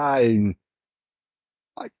this guy. And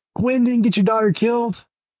like, Gwen didn't get your daughter killed.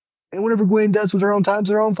 And whatever Gwen does with her own time's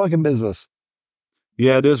her own fucking business.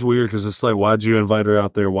 Yeah, it is weird because it's like, why'd you invite her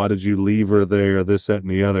out there? Why did you leave her there? This, that, and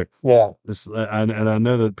the other. Yeah. And I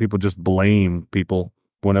know that people just blame people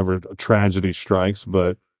whenever a tragedy strikes,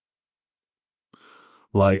 but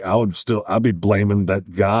like I'd be blaming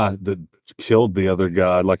that guy that killed the other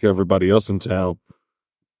guy like everybody else in town.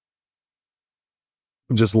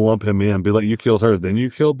 Just lump him in, be like, you killed her, then you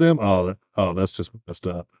killed them. Oh, that's just messed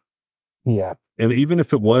up. Yeah. And even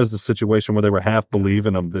if it was the situation where they were half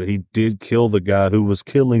believing him that he did kill the guy who was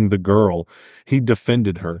killing the girl, he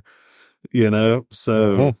defended her, So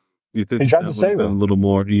Mhm. you think He tried to that would save have been her. a little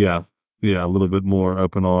more, a little bit more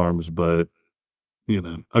open arms, but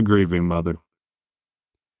a grieving mother.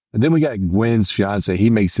 And then we got Gwen's fiance. He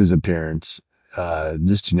makes his appearance.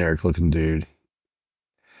 This generic looking dude.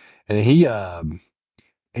 And he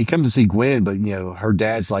comes to see Gwen, but her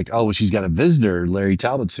dad's like, oh, well, she's got a visitor. Larry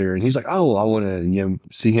Talbot's here. And he's like, oh, I want to,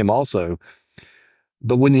 see him also.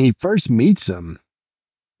 But when he first meets him,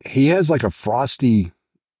 he has like a frosty,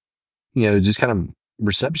 just kind of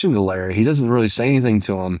reception to Larry. He doesn't really say anything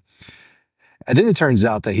to him. And then it turns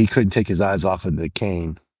out that he couldn't take his eyes off of the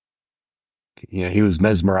cane. He was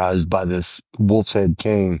mesmerized by this wolf's head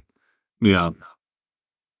cane. Yeah.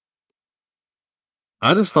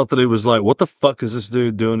 I just thought that he was like, what the fuck is this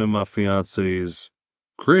dude doing in my fiance's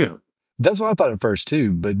crib? That's what I thought at first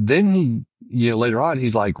too. But then he, later on,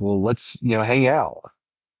 he's like, well, let's, hang out.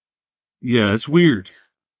 Yeah, it's weird.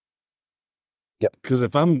 Yep. Because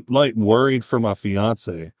if I'm like worried for my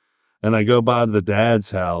fiance and I go by the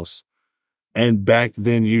dad's house and back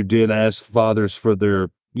then you did ask fathers for their,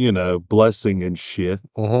 blessing and shit.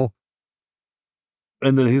 Uh-huh.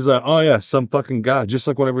 And then he's like, oh yeah, some fucking guy. Just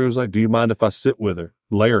like whenever he was like, do you mind if I sit with her?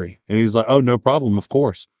 Larry. And he's like, oh, no problem. Of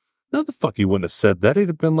course. No, the fuck he wouldn't have said that. He'd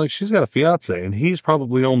have been like, she's got a fiance and he's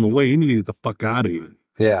probably on the way. You need to get the fuck out of here.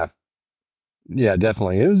 Yeah. Yeah,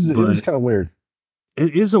 definitely. It was kind of weird.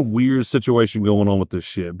 it is a weird situation going on with this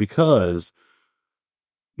shit because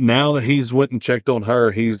now that he's went and checked on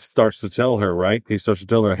her, he starts to tell her, right? He starts to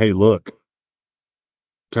tell her, hey, look,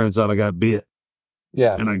 turns out I got bit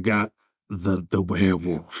Yeah. and I got the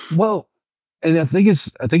werewolf. Well, and I think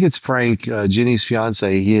it's Frank, Jenny's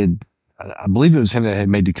fiance. I believe it was him that had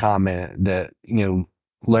made the comment that,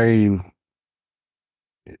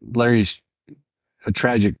 Larry's a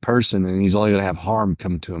tragic person and he's only going to have harm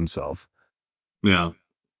come to himself. Yeah.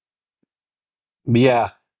 But yeah.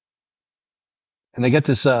 And they get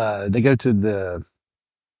this, they go to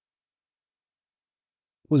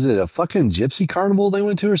was it a fucking gypsy carnival they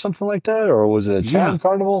went to or something like that? Or was it a town Yeah.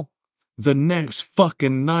 carnival? The next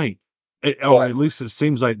fucking night. Or at least it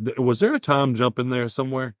seems like, was there a time jump in there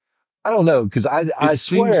somewhere? I don't know. Cause I It seems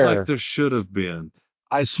swear, like there should have been.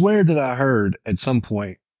 I swear that I heard at some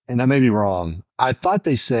point, and I may be wrong. I thought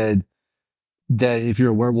they said that if you're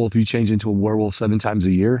a werewolf, you change into a werewolf 7 times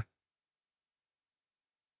a year.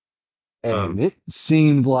 And it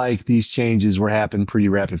seemed like these changes were happening pretty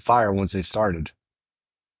rapid fire once they started.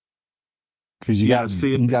 Because you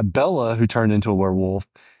got Bella who turned into a werewolf,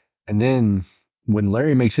 and then when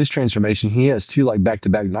Larry makes his transformation, he has 2 like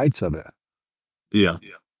back-to-back nights of it. Yeah.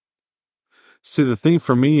 See, the thing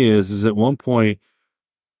for me is at one point,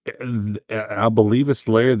 I believe it's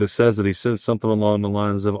Larry that says that he said something along the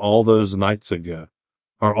lines of all those nights ago,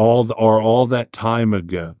 or all that time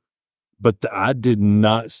ago. But I did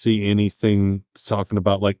not see anything talking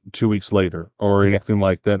about like 2 weeks later or anything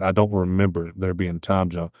like that. I don't remember there being a time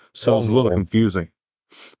jump. So it was a little confusing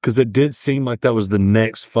because it did seem like that was the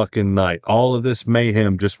next fucking night. All of this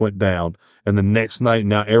mayhem just went down. And the next night,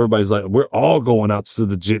 now everybody's like, we're all going out to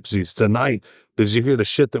the gypsies tonight. Did you hear the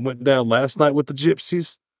shit that went down last night with the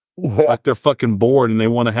gypsies? Like they're fucking bored and they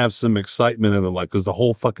want to have some excitement in it, like, because the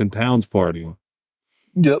whole fucking town's partying.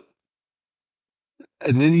 Yep.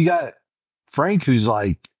 And then you got Frank, who's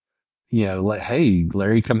like, hey,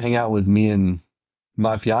 Larry, come hang out with me and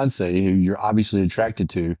my fiance, who you're obviously attracted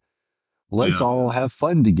to. Let's all have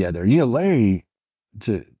fun together. Larry,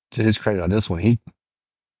 to his credit on this one, he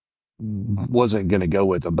wasn't going to go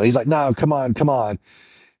with them, but he's like, no, come on.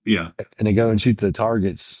 Yeah. And they go and shoot the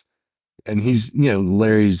targets. And he's,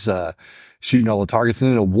 Larry's shooting all the targets,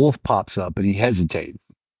 and then a wolf pops up and he hesitates.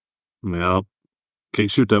 Yeah.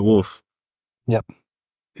 Can't shoot that wolf. Yep.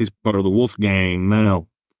 He's part of the wolf gang now.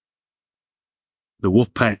 The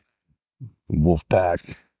wolf pack. Wolf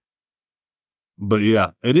pack. But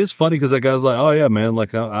yeah, it is funny because that guy's like, oh yeah, man,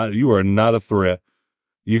 like you are not a threat.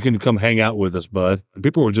 You can come hang out with us, bud.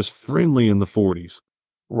 People were just friendly in the 40s.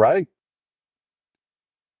 Right.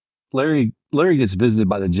 Larry gets visited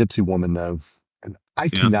by the gypsy woman, though. And I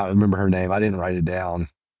cannot remember her name. I didn't write it down.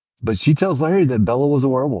 But she tells Larry that Bella was a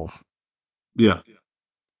werewolf. Yeah.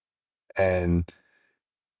 And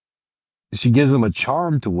she gives him a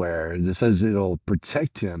charm to wear that says it'll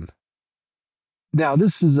protect him. Now,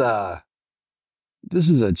 this is a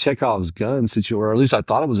Chekhov's gun situation, or at least I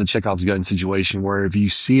thought it was a Chekhov's gun situation, where if you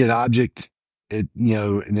see an object, and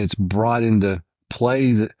it's brought into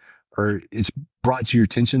play or it's brought to your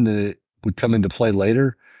attention that it would come into play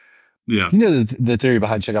later. Yeah. The theory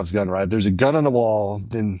behind Chekhov's gun, right? If there's a gun on the wall,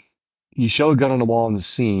 then you show a gun on the wall in the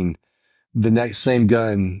scene, the next same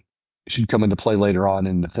gun should come into play later on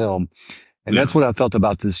in the film. And that's what I felt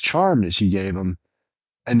about this charm that she gave him.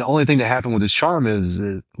 And the only thing that happened with this charm is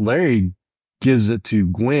that Larry gives it to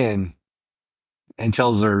Gwen and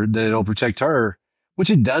tells her that it'll protect her, which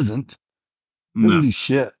it doesn't. It doesn't do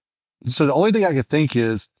shit. So the only thing I could think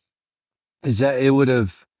is that it would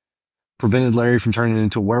have prevented Larry from turning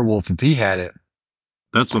into a werewolf if he had it.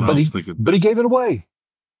 That's what I was thinking. But he gave it away.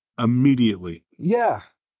 Immediately. Yeah.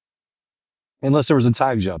 Unless there was a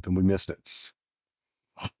time jump and we missed it.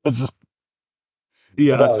 A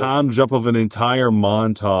time jump of an entire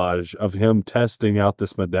montage of him testing out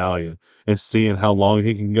this medallion and seeing how long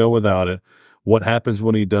he can go without it, what happens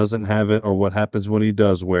when he doesn't have it, or what happens when he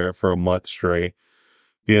does wear it for a month straight.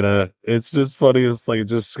 It's just funny. It's like, it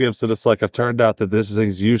just skips and it's like, I've turned out that this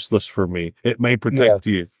thing's useless for me. It may protect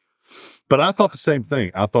you. But I thought the same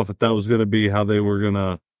thing. I thought that was going to be how they were going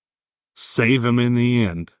to save him in the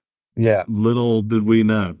end. Yeah. Little did we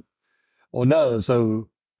know. Well, no. So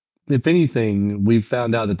if anything, we've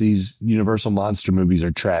found out that these Universal monster movies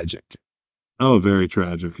are tragic. Oh, very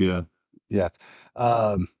tragic. Yeah. Yeah.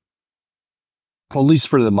 At least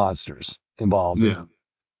for the monsters involved. Yeah.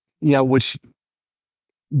 Yeah. Which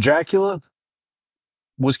Dracula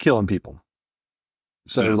was killing people.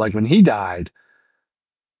 So like when he died,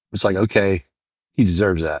 it's like, okay, he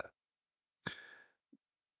deserves that.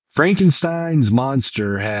 Frankenstein's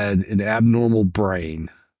monster had an abnormal brain.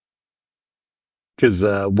 because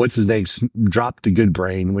what's his name dropped a good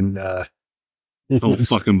brain when he Oh, was-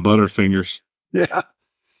 fucking Butterfingers. yeah.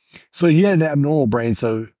 So he had an abnormal brain.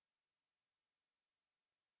 So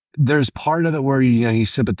there's part of it where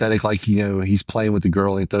he's sympathetic, like he's playing with the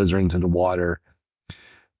girl and he throws her into the water.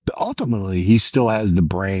 But ultimately, he still has the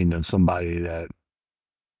brain of somebody that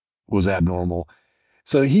was abnormal.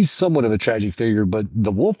 So he's somewhat of a tragic figure. But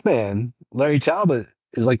the Wolfman, Larry Talbot,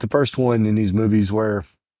 is like the first one in these movies where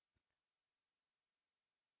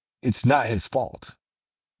it's not his fault.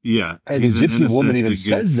 Yeah. And the he's an gypsy woman innocent even that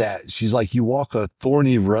says gets- that. She's like, you walk a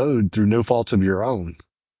thorny road through no fault of your own.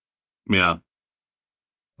 Yeah.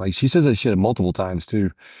 Like she says that shit multiple times too.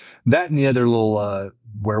 That and the other little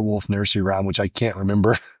werewolf nursery rhyme, which I can't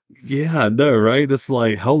remember. Yeah, I know, right? It's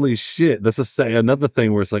like, holy shit. That's another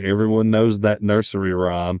thing where it's like everyone knows that nursery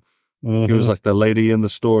rhyme. It was like the lady in the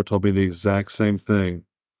store told me the exact same thing.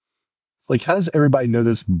 Like, how does everybody know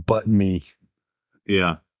this but me?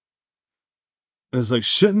 Yeah. It's like,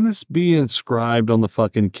 shouldn't this be inscribed on the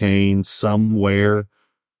fucking cane somewhere?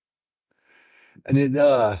 And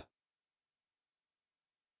it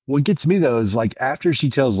what gets me though is like after she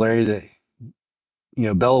tells Larry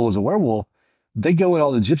that Bella was a werewolf, they go and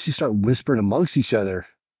all the gypsies start whispering amongst each other.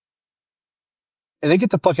 And they get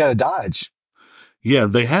the fuck out of Dodge. Yeah,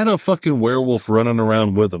 they had a fucking werewolf running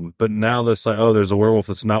around with them, but now they're like, oh, there's a werewolf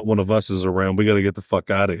that's not one of us is around. We got to get the fuck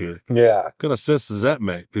out of here. Yeah. What kind of sense does that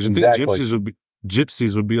make? Because you Exactly. think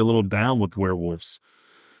gypsies would be a little down with werewolves.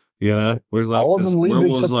 Whereas like All of them leave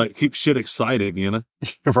werewolves except- like keep shit excited.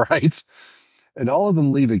 Right. And all of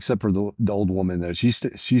them leave except for the old woman though. She's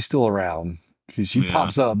still around. She Yeah.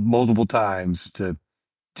 pops up multiple times to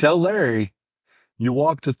tell Larry, you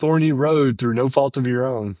walked a thorny road through no fault of your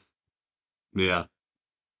own. Yeah.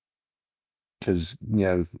 Because,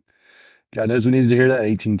 God knows we needed to hear that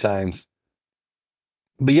 18 times.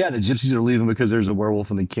 But yeah, the gypsies are leaving because there's a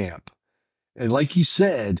werewolf in the camp. And like you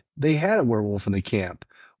said, they had a werewolf in the camp.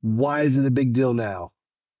 Why is it a big deal now?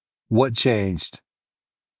 What changed?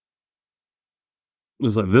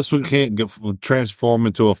 It's like this one can't transform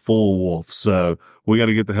into a full wolf, so we got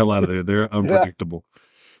to get the hell out of there. They're unpredictable.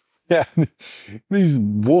 Yeah, these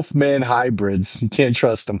wolfman hybrids, you can't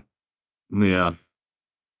trust them. Yeah.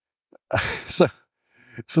 So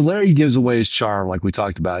Larry gives away his charm, like we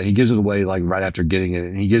talked about. He gives it away like right after getting it,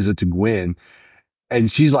 and he gives it to Gwen.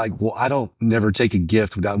 And she's like, well, I don't never take a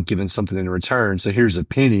gift without giving something in return. So here's a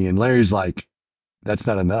penny. And Larry's like, that's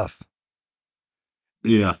not enough.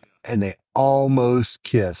 Yeah. And they almost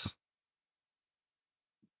kiss.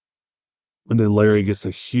 And then Larry gets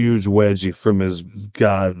a huge wedgie from his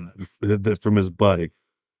from his buddy.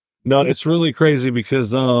 No, it's really crazy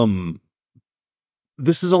because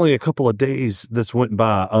this is only a couple of days that's went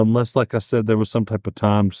by, unless, like I said, there was some type of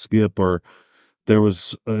time skip or there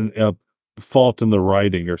was a fault in the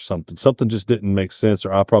writing or something. Something just didn't make sense,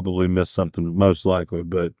 or I probably missed something, most likely.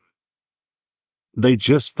 But they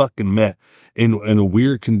just fucking met in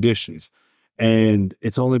weird conditions, and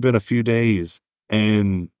it's only been a few days,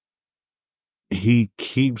 and he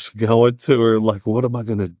keeps going to her like, what am I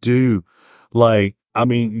going to do? Like, I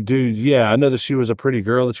mean, dude, yeah, I know that she was a pretty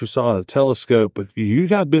girl that you saw on a telescope, but you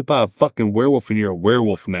got bit by a fucking werewolf and you're a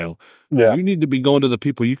werewolf now. Yeah. You need to be going to the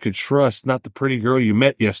people you can trust, not the pretty girl you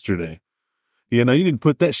met yesterday. You need to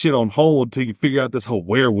put that shit on hold till you figure out this whole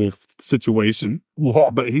werewolf situation. Yeah.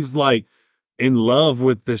 But he's like in love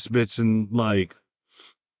with this bitch, and like,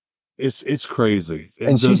 it's crazy.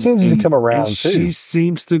 And she seems to come around too. She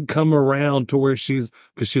seems to come around to where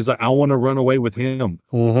because she's like, I want to run away with him.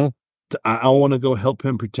 Mm-hmm. I want to go help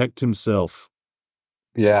him protect himself.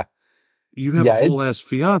 Yeah. You have Yeah, a whole it's- ass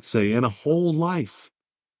fiance and a whole life.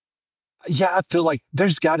 Yeah, I feel like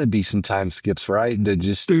there's got to be some time skips, right? That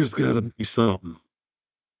just There's got to be something.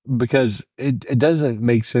 because it doesn't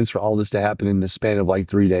make sense for all this to happen in the span of like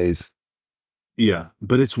 3 days. Yeah,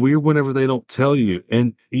 but it's weird whenever they don't tell you.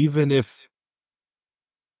 And even if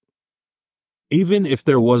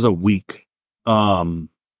there was a week time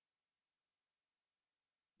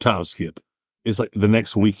skip, it's like the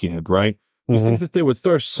next weekend, right? You think that they would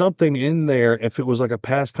throw something in there if it was like a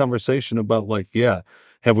past conversation about like, yeah,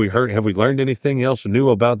 have we learned anything else new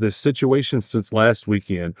about this situation since last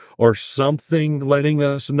weekend, or something letting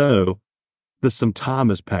us know that some time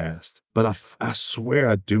has passed? But I swear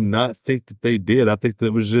I do not think that they did. I think that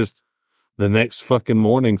it was just the next fucking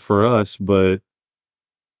morning for us, but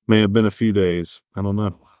may have been a few days. I don't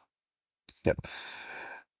know. Yep.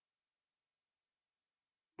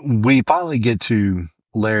 We finally get to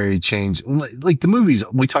Larry change. Like the movies,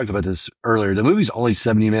 we talked about this earlier. The movie's only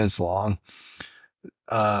 70 minutes long.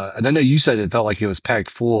 And I know you said it felt like it was packed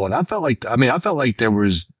full, and I felt like there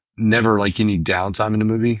was never like any downtime in the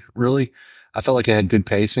movie, really. I felt like it had good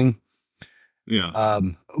pacing. Yeah.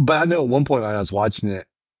 But I know at one point when I was watching it,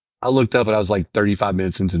 I looked up and I was like 35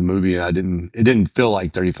 minutes into the movie and it didn't feel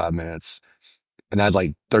like 35 minutes. And I had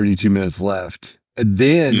like 32 minutes left. And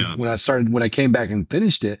then Yeah. when I came back and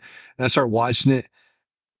finished it and I started watching it,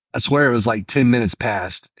 I swear it was like 10 minutes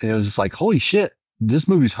past. And it was just like, holy shit, this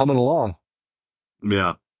movie's humming along.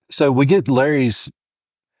 Yeah. So we get Larry's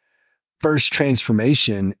first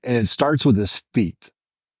transformation and it starts with his feet.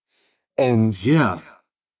 And Yeah.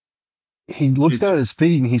 he looks It's down at his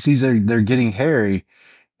feet and he sees they're getting hairy.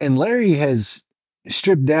 And Larry has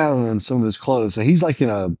stripped down on some of his clothes. So he's like in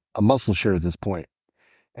a muscle shirt at this point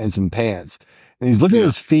and some pants. And he's looking at yeah.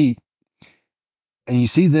 his feet and you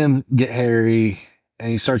see them get hairy and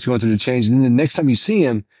he starts going through the change. And then the next time you see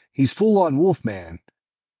him, he's full on Wolfman.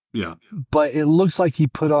 Yeah. But it looks like he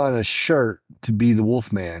put on a shirt to be the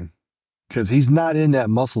Wolfman because he's not in that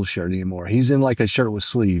muscle shirt anymore. He's in like a shirt with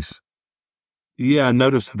sleeves. Yeah, I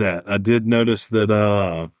noticed that. I did notice that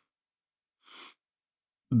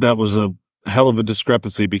that was a hell of a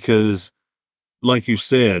discrepancy because, like you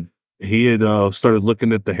said, he had started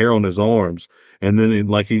looking at the hair on his arms, and then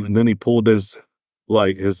he pulled his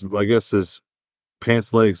I guess his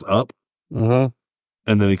pants legs up, Uh-huh.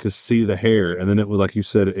 and then he could see the hair, and then it was like you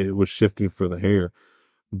said, it was shifting for the hair.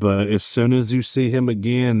 But as soon as you see him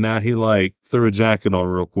again, now he like threw a jacket on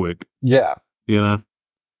real quick, Yeah. you know.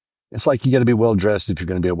 It's like you got to be well dressed if you're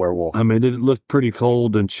going to be a werewolf. I mean, it looked pretty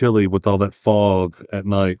cold and chilly with all that fog at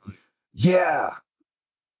night. Yeah.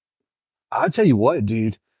 I'll tell you what,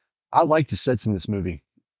 dude. I like the sets in this movie.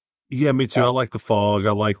 Yeah, me too. I like the fog.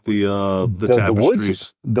 I like the The woods,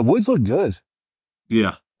 tapestries. the woods look good.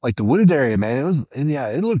 Yeah. Like the wooded area, man.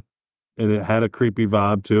 It looked. And it had a creepy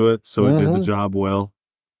vibe to it, so it did the Mhm. job well.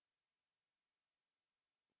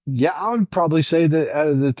 Yeah, I would probably say that out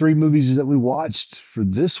of the three movies that we watched for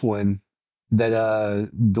this one, that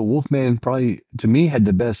the Wolfman probably to me had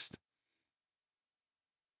the best.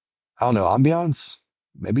 I don't know, ambiance.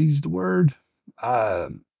 Maybe is the word. Uh,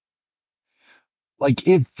 like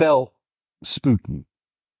it felt spooky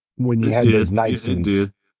when you It had did. those night It scenes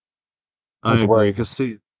did. I with the agree. werewolf. Cause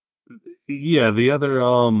see, yeah, the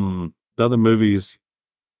other movies,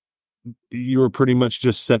 you were pretty much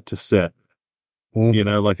just set to set. Mhm. You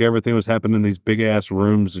know, like everything was happening in these big ass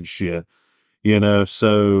rooms and shit. You know,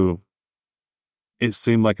 so it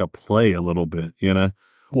seemed like a play a little bit. You know,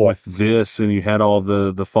 Yeah. with this, and you had all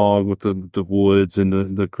the fog with the woods and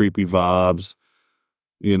the creepy vibes.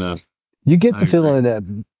 You know, You get I the agree. feeling that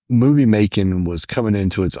movie making was coming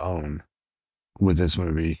into its own with this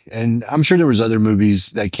movie. And I'm sure there was other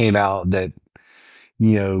movies that came out that,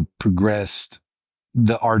 progressed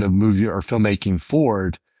the art of movie or filmmaking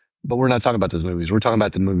forward. But we're not talking about those movies. We're talking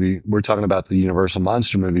about the Universal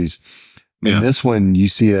Monster movies. And Yeah. this one, you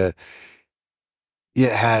see it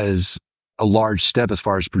has a large step as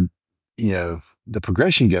far as, the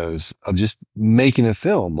progression goes of just making a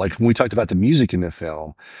film. Like when we talked about the music in the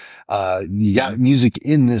film, you got music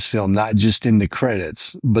in this film, not just in the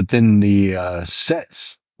credits, but then the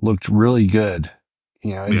sets looked really good.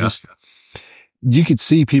 And Yeah. just you could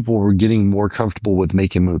see people were getting more comfortable with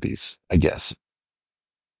making movies, I guess.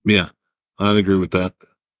 Yeah, I'd agree with that.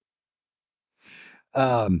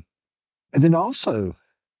 And then also,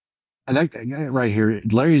 and I got it right here,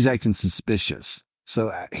 Larry's acting suspicious.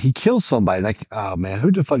 So he kills somebody. Like, oh man,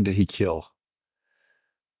 who the fuck did he kill?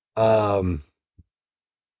 Um,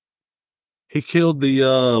 He killed the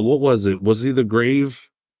what was it? Was he the grave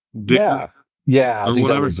digger yeah, I or think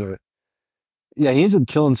that whatever? was it. Yeah, he ends up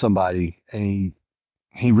killing somebody, and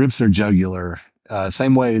he rips their jugular.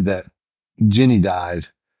 Same way that Jenny died.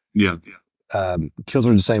 Yeah. Kills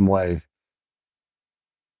her the same way.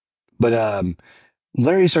 But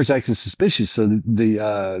Larry starts acting suspicious. So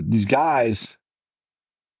these guys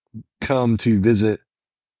come to visit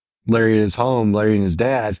Larry at his home, Larry and his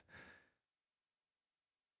dad,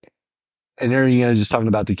 and they're just talking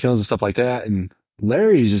about the kills and stuff like that. And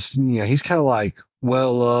Larry's just he's kind of like,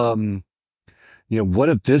 well, what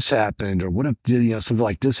if this happened, or what if something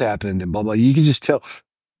like this happened, and blah blah. You can just tell,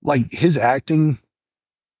 like his acting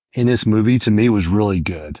in this movie to me was really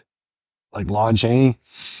good. Like Lon Chaney,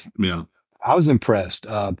 Yeah. I was impressed.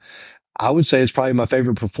 I would say it's probably my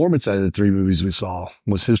favorite performance out of the three movies we saw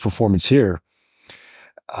was his performance here.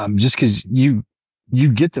 Just because you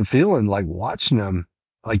get the feeling like watching him,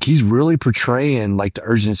 like he's really portraying like the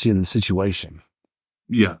urgency of the situation,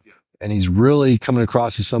 Yeah. and he's really coming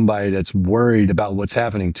across as somebody that's worried about what's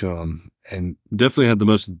happening to him. And Definitely had the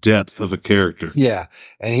most depth of a character. yeah,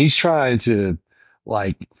 and he's trying to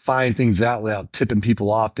like find things out without tipping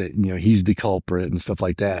people off that he's the culprit and stuff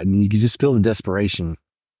like that, and you can just feel the desperation.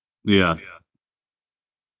 Yeah.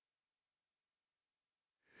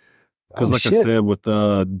 Because Oh like I shit! said,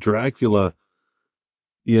 with Dracula,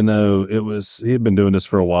 he had been doing this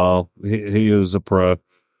for a while. He was a pro.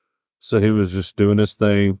 So he was just doing his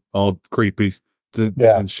thing, all creepy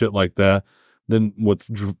Yeah, and shit like that. Then with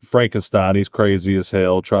Frankenstein, he's crazy as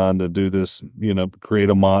hell, trying to do this, create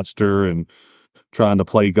a monster and trying to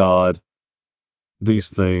play God, these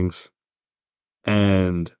things.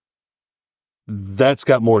 And that's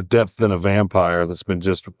got more depth than a vampire that's been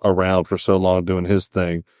just around for so long doing his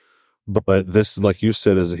thing. But this, like you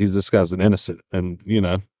said, is this guy's an innocent, and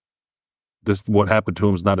this what happened to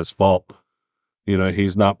him is not his fault.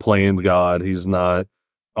 He's not playing God. He's not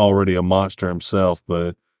already a monster himself,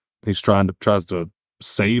 but he's tries to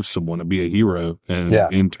save someone and be a hero, and yeah,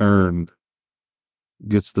 in turn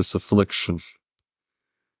gets this affliction.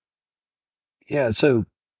 yeah. So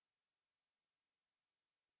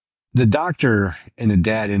the doctor and the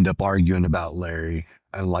dad end up arguing about Larry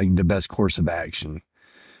and like the best course of action.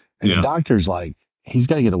 And the Yeah. doctor's like, he's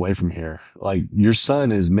got to get away from here. Like, your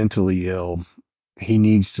son is mentally ill. He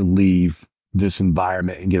needs to leave this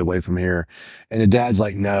environment and get away from here. And the dad's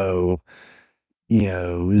like, no,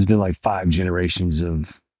 there's been like 5 generations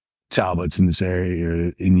of Talbots in this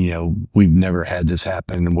area. And, we've never had this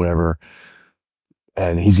happen and whatever.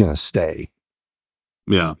 And he's going to stay.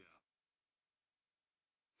 Yeah.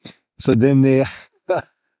 So then they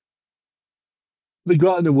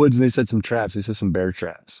go out in the woods and they set some traps. They set some bear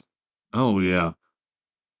traps. Oh yeah.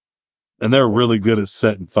 And they're really good at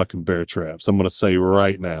setting fucking bear traps. I'm going to say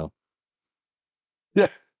right now. Yeah.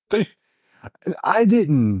 I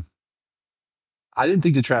didn't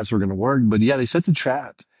think the traps were going to work, but yeah, they set the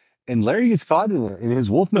trap, and Larry gets caught in it in his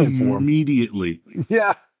Wolfman form. Immediately.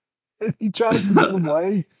 Yeah, and he tries to get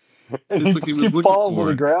away, and It's like he was looking falls for on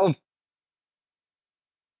the it. ground.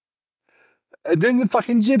 And then the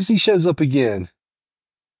fucking gypsy shows up again.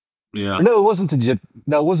 Yeah. No, it wasn't the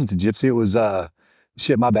gypsy. It was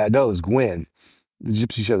shit. My bad. No, it was Gwen. The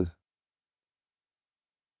gypsy shows.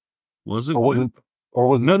 Was it? Or wasn't? Or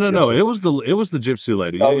was No. gypsy? It was the gypsy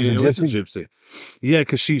lady. Oh, it was Yeah, a it was the gypsy. Yeah,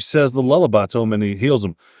 because she says the lullaby to him and he heals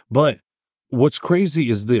him. But what's crazy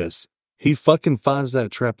is this: he fucking finds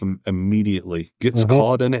that trap immediately, gets Mhm.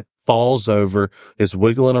 caught in it, falls over, is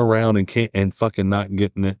wiggling around and fucking not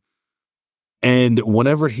getting it. And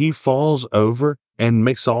whenever he falls over and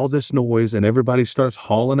makes all this noise, and everybody starts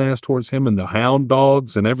hauling ass towards him, and the hound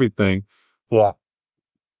dogs and everything, Yeah.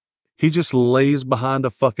 he just lays behind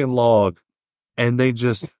a fucking log, and they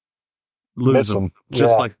just lose Miss him him.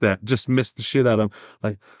 just Yeah. like that. Just missed the shit out of him.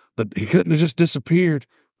 Like, he couldn't have just disappeared.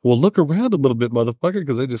 Well, look around a little bit, motherfucker,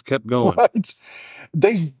 because they just kept going. Right?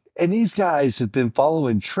 These guys have been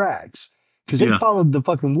following tracks because they Yeah. followed the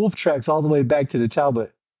fucking wolf tracks all the way back to the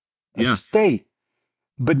Talbot Yeah. estate.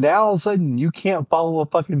 But now all of a sudden you can't follow a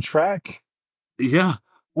fucking track, Yeah.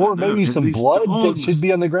 or I know. maybe And some these blood that dogs- should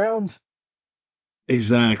be on the ground.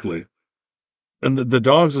 Exactly. And the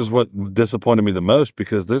dogs is what disappointed me the most,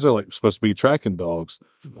 because those are like supposed to be tracking dogs.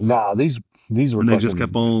 Nah, these were And they fucking, just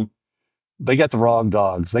kept on. they got the wrong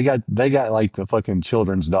dogs. They got like the fucking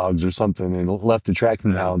children's dogs or something, and left the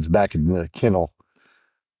tracking hounds back in the kennel.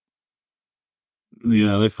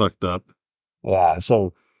 Yeah, they fucked up. Yeah,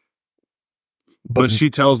 so But she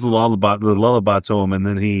tells the lullaby to him, and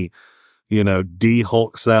then he,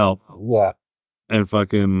 de-hulks out yeah. and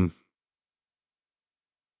fucking.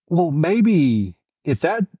 Well, maybe if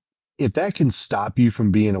that can stop you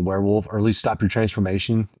from being a werewolf, or at least stop your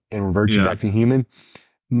transformation and revert you Yeah. back to human,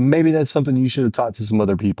 maybe that's something you should have taught to some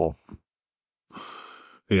other people.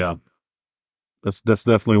 Yeah. That's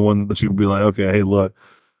definitely one that you'd be like, okay, hey, look,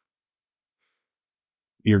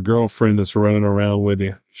 your girlfriend that's running around with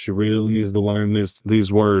you, she really needs to learn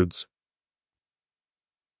these words.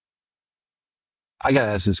 I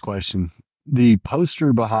gotta ask this question: the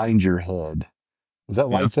poster behind your head, is that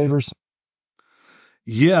Yeah. lightsabers?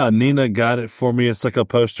 Yeah, Nina got it for me. It's like a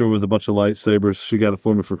poster with a bunch of lightsabers. She got it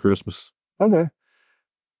for me for Christmas. Okay,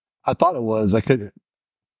 I thought it was. I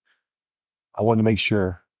wanted to make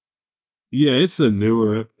sure. Yeah, it's a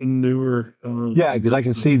newer. Yeah, because I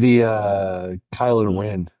can see the Kylo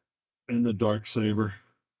Ren. and the dark saber,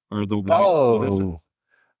 or the white. What is it? Oh,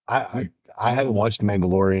 I haven't watched The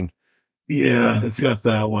Mandalorian. Yeah, it's got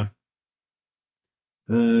that one.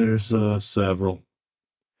 There's several.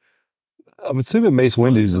 I'm assuming Mace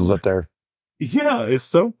Windu's is up there. Yeah, it's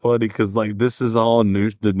so funny because like this is all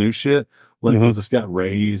the new shit. Like, Mhm. 'cause it's got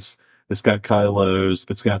Rey's, it's got Kylo's,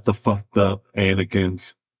 it's got the fucked up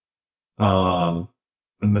Anakin's, and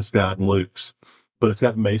it's got Luke's. but it's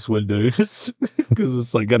got Mace Windu because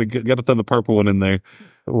it's like got to throw the purple one in there.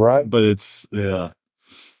 Right. But it's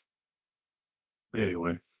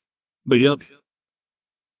anyway. But yep,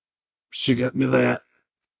 she got me that.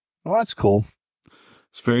 Well, that's cool.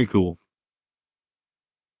 It's very cool.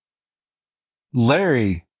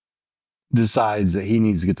 Larry decides that he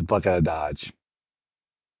needs to get the fuck out of Dodge.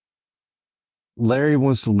 Larry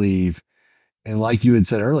wants to leave, and like you had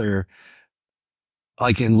said earlier,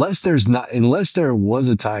 like unless there was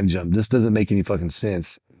a time jump, this doesn't make any fucking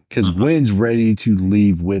sense because Gwen's ready to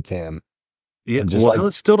leave with him. Yeah, just well,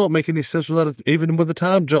 it still don't make any sense without it, even with the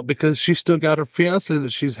time jump, because she still got her fiance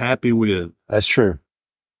that she's happy with. That's true.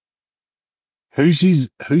 Who's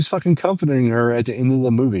fucking comforting her at the end of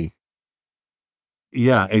the movie?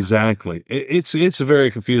 Yeah, exactly. It's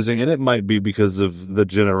very confusing, and it might be because of the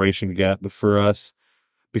generation gap for us.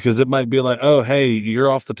 Because it might be like, oh, hey, you're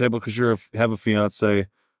off the table because you have a fiance,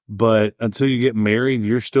 but until you get married,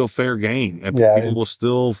 you're still fair game, and people will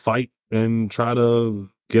still fight and try to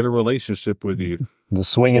get a relationship with you. The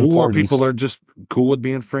swinging or 40s. People are just cool with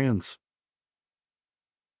being friends.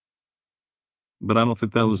 But I don't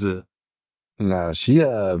think that was it. No, she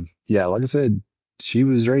like I said, she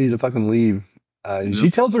was ready to fucking leave. She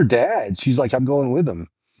tells her dad, she's like, I'm going with him.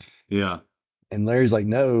 Yeah. And Larry's like,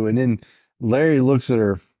 no. And then Larry looks at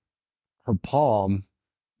her palm,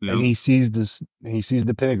 and he sees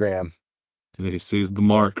the pentagram. And he sees the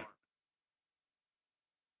mark.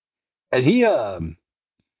 And he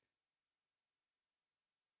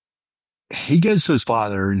goes to his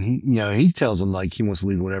father, and he tells him like he wants to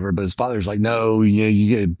leave or whatever, but his father's like, no,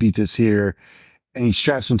 you gotta beat this here. And he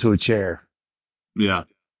straps him to a chair. Yeah.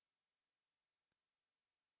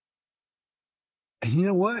 And you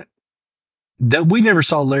know what? That we never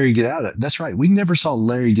saw Larry get out of. That's right. We never saw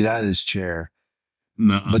Larry get out of his chair.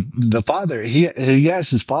 No. But the father, he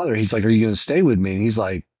asked his father, he's like, are you going to stay with me? And he's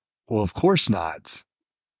like, well, of course not.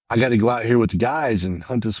 I got to go out here with the guys and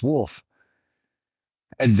hunt this wolf.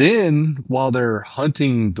 And then while they're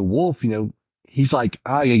hunting the wolf, he's like,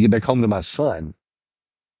 I got to get back home to my son.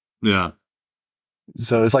 Yeah.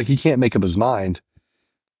 So it's like he can't make up his mind.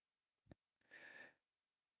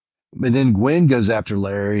 But then Gwen goes after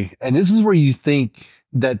Larry, and this is where you think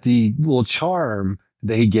that the little charm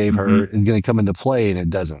that he gave her is going to come into play, and it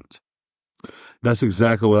doesn't. That's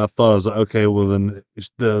exactly what I thought. I was like, okay, well then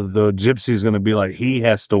the gypsy's going to be like, he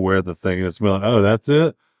has to wear the thing. It's be like, oh, that's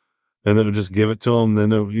it, and then it'll just give it to him.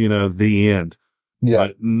 Then the end. Yeah.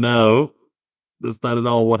 But no, that's not at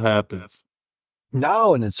all what happens.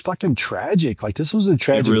 No, and it's fucking tragic. Like, this was a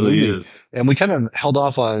tragic It really movie. is. And we kind of held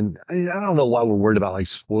off on, I don't know why we're worried about like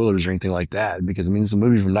spoilers or anything like that, because it's a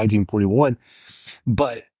movie from 1941,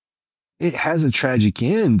 but it has a tragic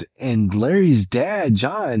end. And Larry's dad,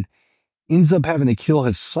 John, ends up having to kill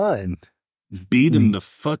his son. Beat him to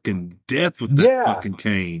fucking death with that fucking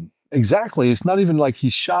cane. Exactly. It's not even like he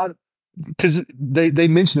shot, because they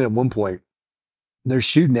mentioned it at one point. They're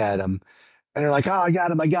shooting at him. And they're like, oh, I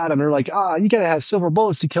got him. They're like, you got to have silver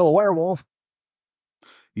bullets to kill a werewolf.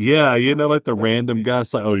 Yeah, like the random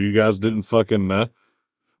guys like, oh, you guys didn't fucking know.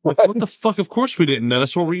 Like, what the fuck? Of course we didn't know.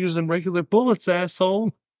 That's why we're using regular bullets,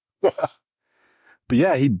 asshole. But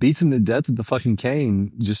yeah, he beats him to death with the fucking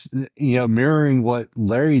cane, just, mirroring what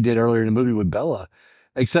Larry did earlier in the movie with Bella.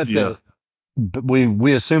 Except that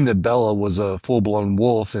we assumed that Bella was a full-blown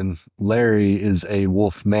wolf and Larry is a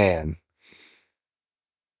wolf man.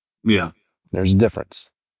 Yeah. There's a difference.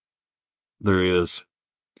 There is.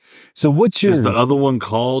 So what's your... Is the other one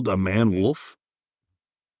called a man wolf?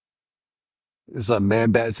 It's a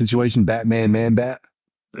man-bat situation, Batman, man-bat?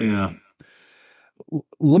 Yeah.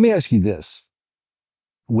 Let me ask you this.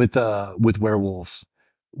 With werewolves,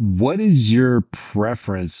 what is your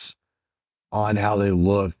preference on how they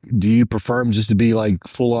look? Do you prefer them just to be like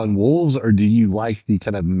full-on wolves, or do you like the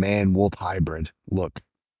kind of man-wolf hybrid look?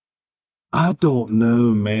 I don't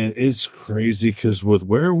know, man. It's crazy because with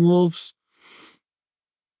werewolves,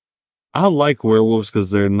 I like werewolves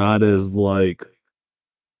because they're not as like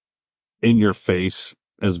in your face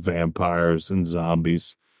as vampires and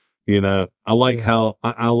zombies. I like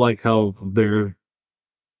how they're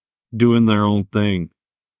doing their own thing.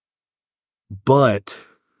 But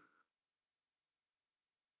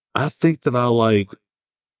I think that I like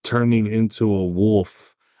turning into a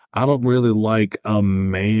wolf. I don't really like a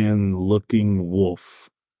man-looking wolf,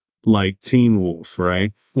 like Teen Wolf,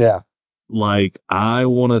 right? Yeah. Like, I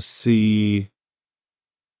want to see,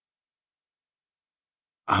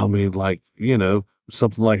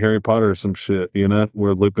 something like Harry Potter or some shit,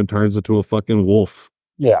 where Lupin turns into a fucking wolf.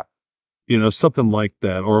 Yeah. Something like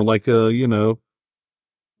that. Or like American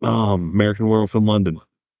Werewolf in London.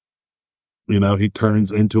 You know, he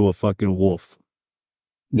turns into a fucking wolf.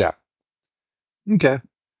 Yeah. Okay.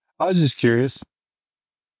 I was just curious.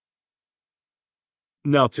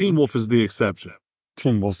 Now, Teen Wolf is the exception.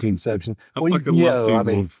 Teen Wolf's the Inception. I Well, fucking love Teen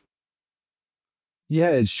Wolf. yeah,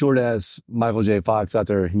 it's short ass Michael J. Fox out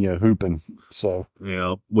there, hooping. So,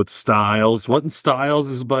 Yeah, with Styles. Wasn't Styles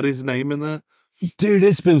his buddy's name in that? dude,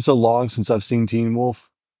 it's been so long since I've seen Teen Wolf.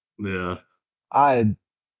 Yeah. It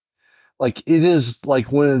is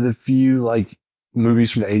like one of the few like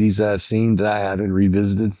movies from the 80s that I've seen that I haven't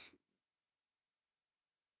revisited.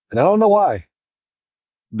 And I don't know why.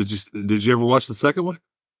 Did you ever watch the second one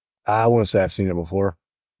I want to say I've seen it before.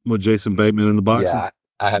 with Jason Bateman in the boxing? Yeah,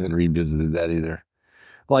 I haven't revisited that either.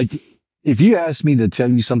 Like, if you asked me to tell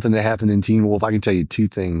you something that happened in Teen Wolf, I can tell you two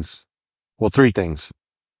things. Well, three things.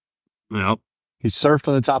 Yeah, He surfed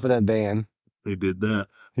on the top of that van. he did that.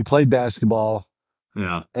 He played basketball.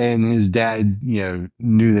 Yeah, And his dad,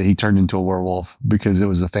 knew that he turned into a werewolf because it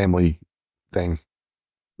was a family thing.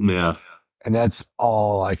 yeah. And that's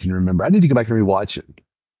all I can remember. I need to go back and rewatch it.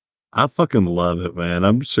 I fucking love it, man.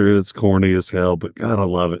 I'm sure it's corny as hell, but God, I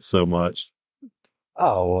love it so much.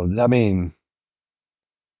 Oh, well, I mean,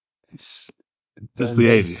 It's the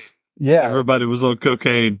 80s. Yeah, Everybody was on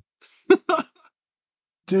cocaine.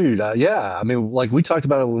 dude. Yeah. I mean, like we talked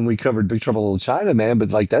about it when we covered Big Trouble in Little China, man.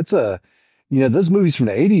 But like that's those movies from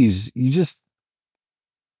the 80s,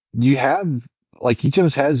 you have like each of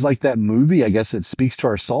us has like that movie, I guess, that speaks to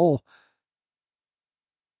our soul.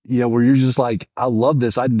 Where you're just like, I love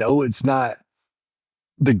this. I know it's not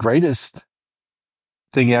the greatest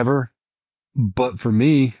thing ever, but for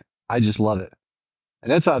me, I just love it.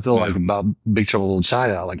 And that's how I feel like about Big Trouble in Little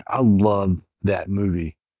China. Like, I love that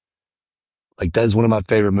movie. Like, that is one of my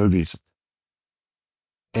favorite movies.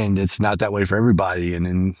 And it's not that way for everybody. And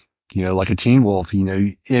then, like a Teen Wolf,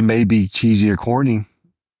 it may be cheesy or corny,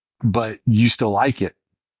 but you still like it.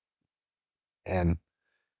 And,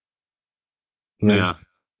 Yeah.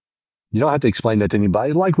 you don't have to explain that to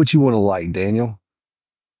anybody. Like what you want to like, Daniel.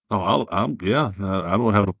 Oh, I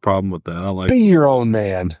don't have a problem with that. I like Be your own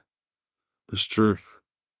man. It's true.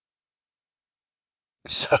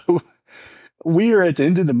 So we are at the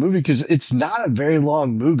end of the movie because it's not a very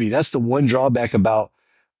long movie. That's the one drawback about,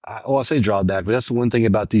 I say drawback, but that's the one thing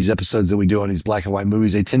about these episodes that we do on these black and white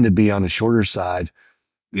movies. They tend to be on the shorter side.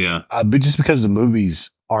 Yeah. But just because the movies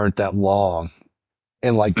aren't that long.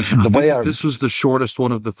 And like this was the shortest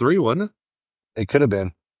one of the three, wasn't it? It could have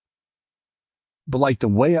been. But like the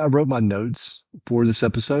way I wrote my notes for this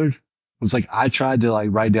episode was like I tried to like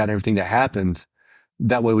write down everything that happened.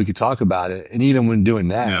 That way we could talk about it. And even when doing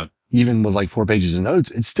that, even with like 4 pages of notes,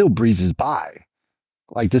 it still breezes by.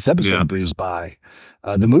 Like this episode breezed by.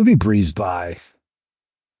 The movie breezed by.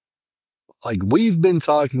 Like we've been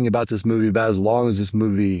talking about this movie about as long as its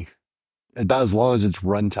runtime.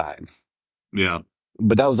 Yeah.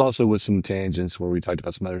 But that was also with some tangents where we talked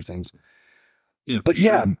about some other things. Yeah. But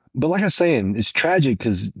but like I was saying, it's tragic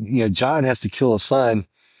because, John has to kill a son.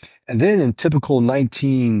 And then in typical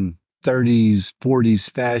 1930s, 40s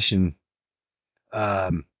fashion,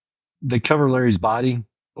 they cover Larry's body.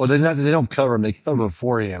 Well, they don't cover him. They cover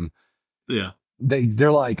for him. Yeah.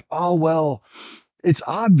 They're like, oh, well, it's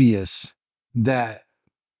obvious that,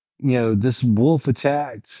 this wolf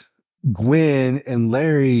attacked Gwen and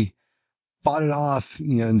Larry fought it off,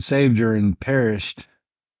 and saved her and perished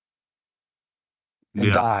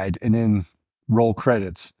and died, and then roll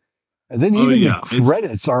credits. And then even the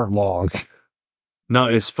credits aren't long. No,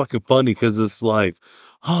 it's fucking funny because it's like,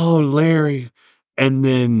 oh, Larry. And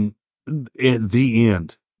then at the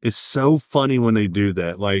end, it's so funny when they do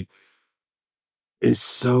that. Like, it's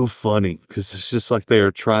so funny because it's just like they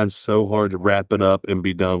are trying so hard to wrap it up and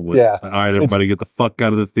be done with it. All right, everybody get the fuck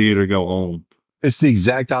out of the theater, go home. It's the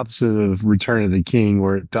exact opposite of Return of the King,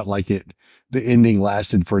 where it felt like the ending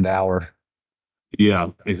lasted for an hour. Yeah,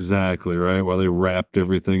 exactly, right? While they wrapped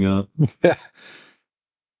everything up.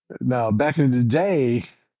 Now, back in the day,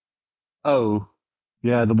 the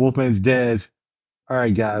Wolfman's dead. All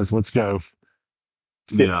right, guys, let's go.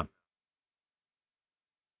 Yeah.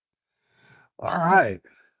 All right.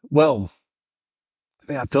 Well,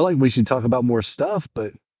 I feel like we should talk about more stuff,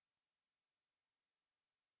 but,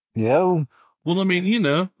 Well, I mean,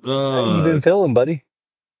 how you been feeling, buddy?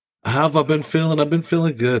 How have I been feeling? I've been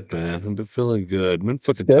feeling good, man. I've been feeling good. I've been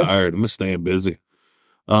fucking tired. I'm staying busy.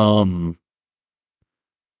 But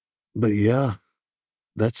yeah,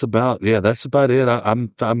 that's about it.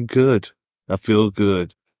 I'm good. I feel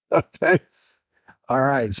good. Okay. All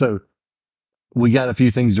right. So we got a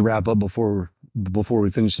few things to wrap up before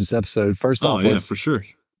we finish this episode. First off, for sure.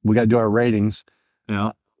 We got to do our ratings.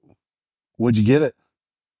 Yeah. What'd you give it?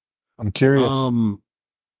 I'm curious.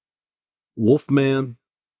 Wolfman,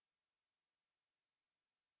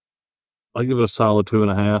 I give it a solid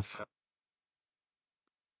 2.5.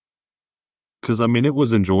 Because I mean, it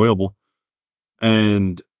was enjoyable,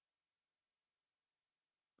 and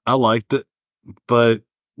I liked it, but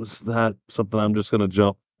it's not something I'm just gonna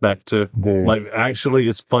jump back to. Dude. Like, actually,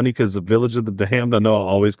 it's funny because the Village of the Damned, I know I'll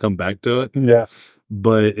always come back to it, Yeah.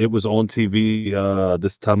 but it was on TV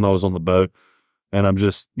this time I was on the boat, and I'm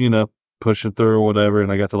just, pushing through or whatever,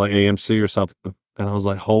 and I got to like AMC or something, and I was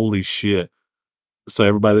like, holy shit. So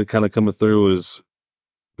everybody kind of coming through was,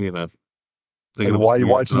 thinking Like, it was why you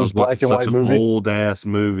weird. watching I this was watching black and such white an movie? old ass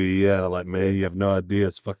movie. Yeah, like, man, you have no idea.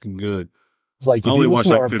 It's fucking good. It's like, I if only you watched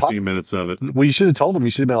listen to like our 15 minutes of it. well, you should have told him.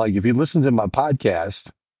 You should have been like, if you listen to my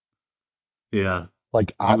podcast, Yeah.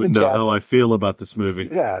 like, You I'm would the know captain. how I feel about this movie.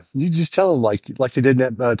 Yeah, you just tell him like they did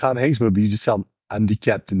in that Tom Hanks movie. You just tell him, I'm the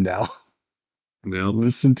captain now. Yep,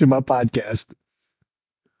 Listen to my podcast.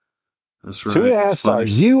 that's 2.5 right. It's funny.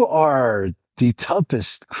 stars. You are the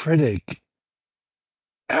toughest critic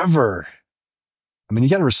ever. I mean, you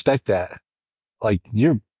got to respect that. Like,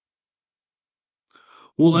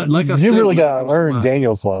 Well, like I said, you really when it got to comes to earn my-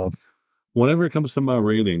 Daniel's love. whenever it comes to my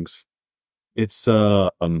ratings, it's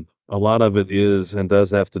a lot of it is and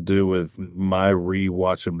does have to do with my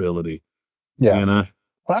rewatchability. Yeah, Well,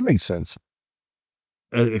 that makes sense.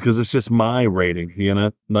 because it's just my rating.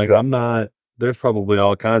 Like, Yeah. I'm not. There's probably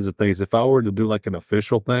all kinds of things. If I were to do like an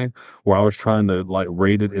official thing where I was trying to like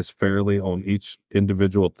rate it as fairly on each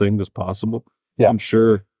individual thing as possible, Yeah. I'm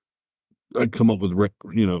sure I'd come up with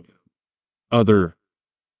other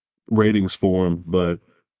ratings for them. But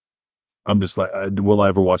I'm just like, will I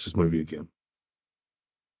ever watch this movie again?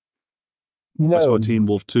 That's why Teen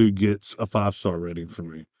Wolf 2 gets a 5-star rating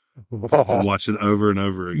from me. I watch it over and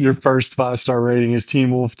over again. Your first 5-star rating is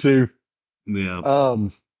Teen Wolf 2. Yeah.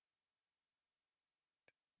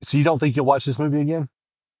 So you don't think you'll watch this movie again?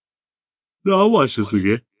 No, I'll watch this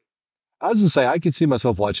again. I was gonna say I could see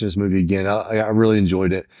myself watching this movie again. I really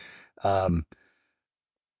enjoyed it.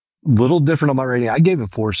 Little different on my rating. I gave it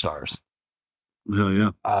 4 stars. Hell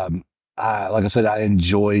yeah. Like I said, I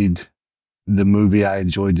enjoyed the movie. I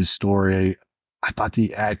enjoyed the story. I thought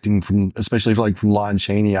the acting especially from Lon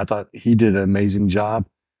Chaney, I thought he did an amazing job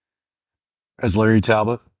as Larry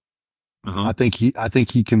Talbot. Uh-huh. I think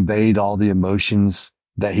he conveyed all the emotions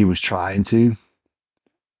that he was trying to.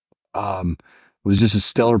 It was just a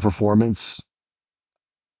stellar performance.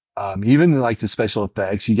 Even like the special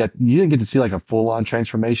effects, you didn't get to see like a full on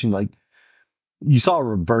transformation. Like, you saw a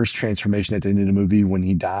reverse transformation at the end of the movie when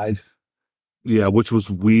he died. Yeah, which was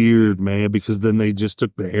weird, man, because then they just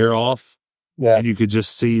took the hair off. Yeah. And you could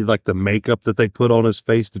just see like the makeup that they put on his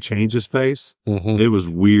face to change his face. Mhm. It was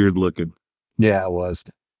weird looking. Yeah, it was.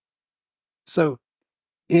 So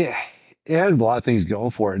it had a lot of things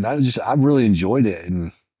going for it, and I really enjoyed it,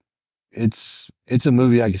 and it's a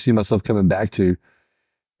movie I can see myself coming back to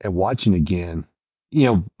and watching again.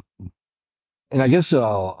 And I guess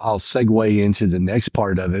I'll segue into the next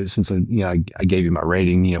part of it since I gave you my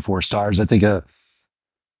rating, 4 stars. I think I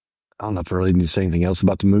don't know if I really need to say anything else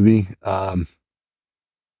about the movie.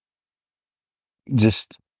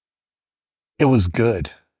 Just it was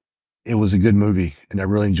good. It was a good movie, and I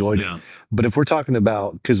really enjoyed it. Yeah. But if we're talking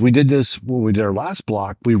about, because we did this when we did our last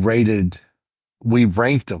block, we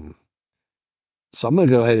ranked them. So I'm gonna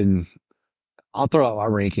go ahead and I'll throw out my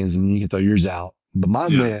rankings, and you can throw yours out. But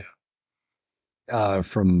mine Yeah. went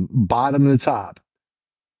from bottom to top: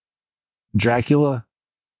 Dracula,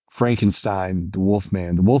 Frankenstein, The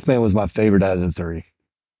Wolfman. The Wolfman was my favorite out of the 3.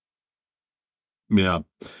 Yeah.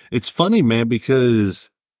 It's funny, man, because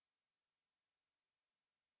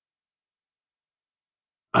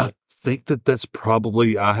I think that's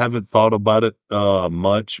probably, I haven't thought about it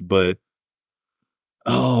much, but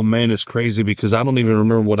oh man, it's crazy because I don't even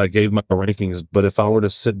remember what I gave my rankings. But if I were to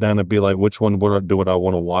sit down and be like, which one would I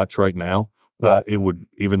want to watch right now? It would,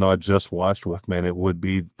 even though I just watched Wolfman, it would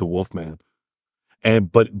be The Wolfman.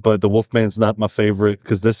 And but The Wolfman's not my favorite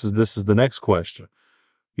because this is the next question.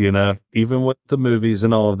 Even with the movies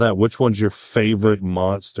and all of that, which one's your favorite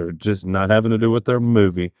monster? Just not having to do with their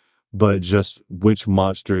movie, but just which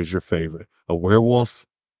monster is your favorite? A werewolf,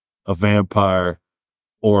 a vampire,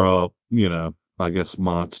 or I guess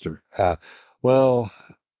monster? Well,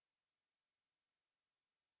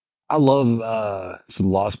 I love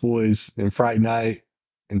some Lost Boys and Fright Night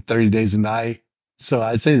and 30 Days a Night. So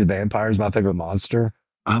I'd say the vampire is my favorite monster.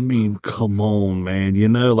 I mean, come on, man.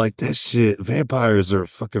 Like that shit. Vampires are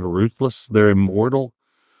fucking ruthless. They're immortal.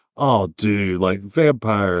 Oh, dude, like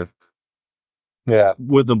vampire Yeah.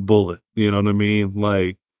 with a bullet. You know what I mean?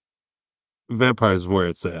 Like vampire is where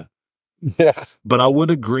it's at. Yeah. But I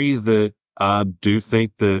would agree that I do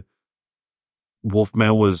think that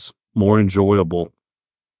Wolfman was more enjoyable,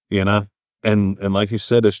 you know? And like you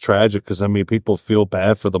said, it's tragic because I mean, people feel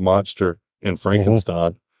bad for the monster in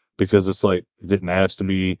Frankenstein because it's like it didn't ask to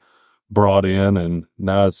be brought in and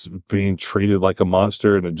now it's being treated like a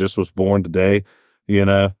monster and it just was born today, you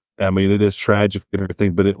know? I mean, it is tragic and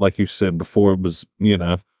everything, but it, like you said before, it was, you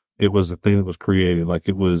know, it was a thing that was created. Like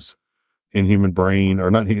it was inhuman brain or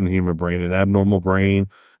not inhuman brain, an abnormal brain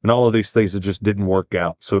and all of these things that just didn't work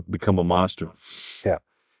out. So it become a monster. Yeah.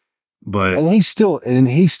 But And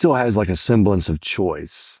he still has like a semblance of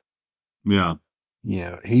choice. yeah, You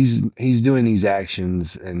know, he's doing these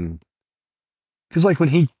actions and because like when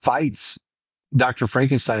he fights Dr.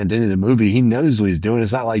 Frankenstein at the end of the movie, he knows what he's doing.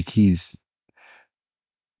 It's not like he's,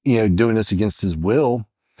 you know, doing this against his will,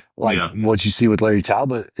 like Yeah. what you see with Larry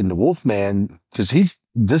Talbot in the Wolfman, because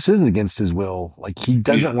this is against his will. Like he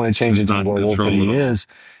doesn't Yeah. want to change He's into a not in werewolf, but control he at all. is.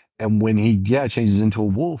 And when he changes into a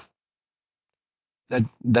wolf,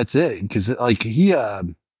 that's it. Because like he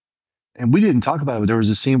and we didn't talk about it, but there was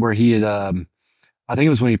a scene where he had I think it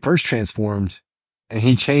was when he first transformed, and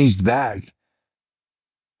he changed back,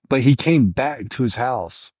 but he came back to his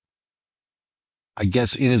house. I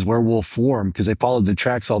guess in his werewolf form because they followed the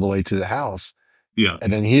tracks all the way to the house. Yeah.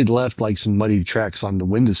 And then he had left like some muddy tracks on the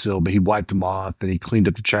windowsill, but he wiped them off and he cleaned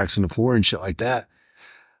up the tracks on the floor and shit like that.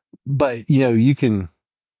 But you know, you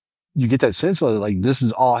get that sense of like this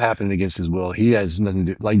is all happening against his will. He has nothing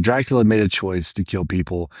to do. Like Dracula made a choice to kill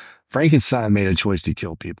people. Frankenstein made a choice to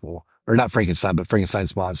kill people, or not Frankenstein, but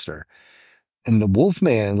Frankenstein's monster. And the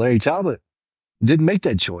Wolfman, Larry Talbot, didn't make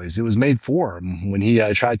that choice. It was made for him when he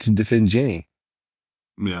tried to defend Jenny.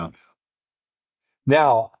 Yeah.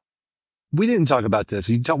 Now, we didn't talk about this.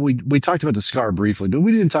 We talked about the scar briefly, but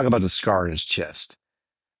we didn't talk about the scar in his chest.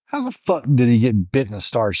 How the fuck did he get bit in a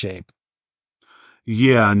star shape?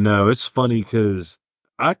 Yeah, no, it's funny because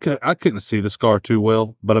I couldn't see the scar too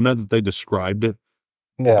well, but I know that they described it.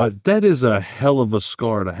 Yeah. But that is a hell of a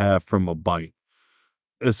scar to have from a bite.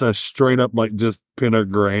 It's a straight up like just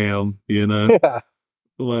pentagram, you know? Yeah.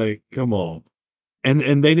 Like, come on.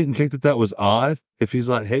 And they didn't think that that was odd. If he's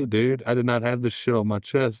like, hey, dude, I did not have this shit on my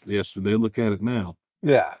chest yesterday. Look at it now.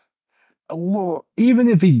 Yeah. Well, even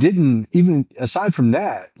if he didn't, even aside from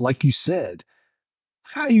that, like you said,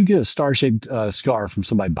 how do you get a star-shaped scar from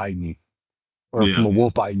somebody biting you or from Yeah. a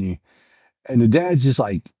wolf biting you? And the dad's just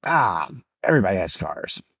like, everybody has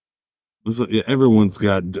scars. It's like, yeah, everyone's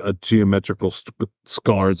got geometrical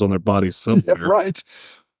scars on their body Yeah, somewhere. right.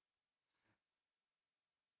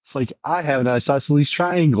 It's like, I have an isosceles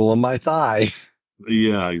triangle on my thigh.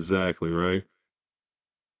 Yeah, exactly, right?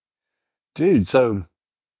 Dude, so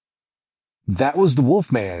that was the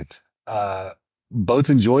Wolfman. Both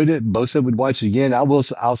enjoyed it. Both said we'd watch it again.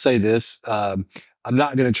 I'll say this. I'm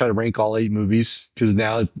not going to try to rank all 8 movies because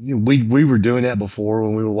now we were doing that before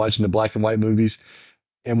when we were watching the black and white movies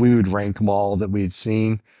and we would rank them all that we had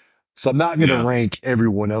seen. So I'm not going to Yeah. rank every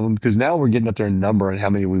one of them because now we're getting up there in number and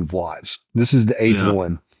how many we've watched. This is the 8th Yeah.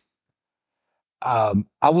 one.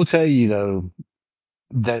 I will tell you though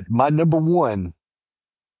that my number 1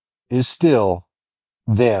 is still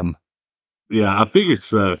Them. Yeah, I figured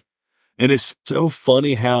so. And it's so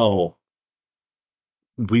funny how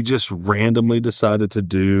we just randomly decided to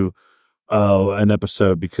do an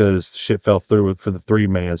episode because shit fell through for the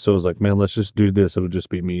 3-man. So it was like, man, let's just do this. It'll just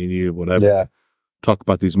be me and you, whatever. Yeah. Talk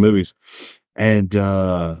about these movies. And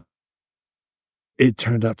it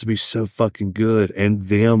turned out to be so fucking good. And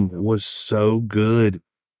Them was so good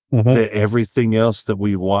that everything else that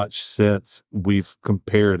we watched since we've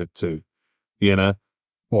compared it to, you know?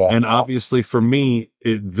 Yeah. And obviously for me,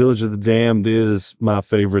 Village of the Damned is my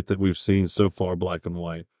favorite that we've seen so far, black and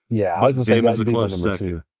white. Yeah, I But was gonna say Them is that'd a be my close number second.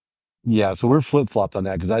 2. Yeah, so we're flip flopped on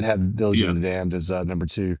that because I'd have Village Yeah. of the Damned as number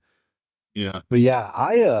 2. Yeah. But yeah,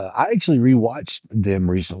 I actually rewatched Them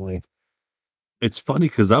recently. It's funny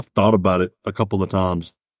because I've thought about it a couple of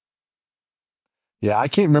times. Yeah, I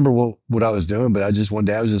can't remember what I was doing, but one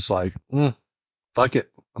day I was just like, fuck it,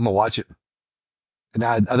 I'm gonna watch it. And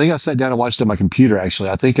I think I sat down and watched it on my computer.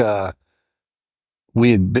 Actually, I think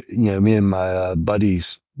we had me and my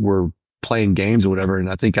buddies were playing games or whatever, and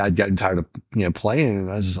I think I'd gotten tired of playing,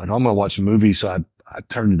 and I was just like, I'm gonna watch a movie, so I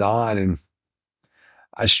turned it on and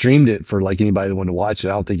I streamed it for like anybody that wanted to watch it.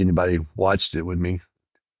 I don't think anybody watched it with me,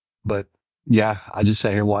 but yeah, I just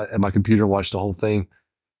sat here at my computer, watched the whole thing,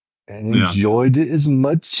 and Yeah. enjoyed it as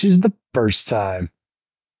much as the first time.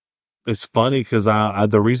 It's funny because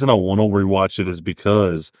the reason I want to rewatch it is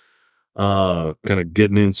because kind of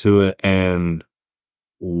getting into it and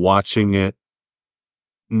watching it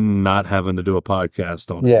not having to do a podcast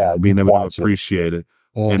on it. Yeah, Being able to watch it. appreciate it.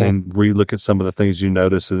 Mhm. And then relook at some of the things you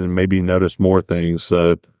notice and then maybe notice more things.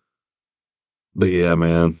 So, but yeah,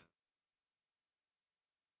 man,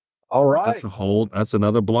 All right. that's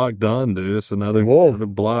another block done, dude. It's another Whoa.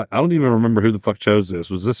 block. I don't even remember who the fuck chose this.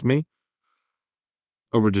 Was this me?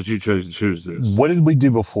 Or did you choose this? What did we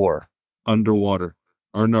do before? Underwater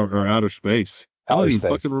or outer space. I don't Outer even space.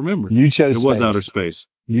 fucking remember. You chose It was space. outer space.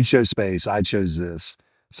 You chose space. I chose this.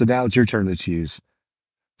 So now it's your turn to choose.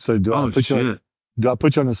 So do I Oh put you on, shit. do I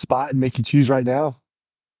put you on the spot and make you choose right now?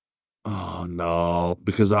 Oh no,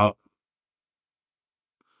 because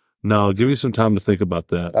no, give me some time to think about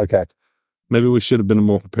that. Okay. Maybe we should have been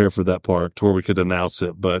more prepared for that part to where we could announce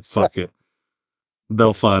it, but fuck it.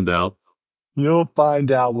 They'll find out. You'll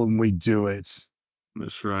find out when we do it.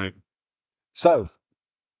 That's right. So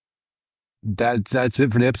that's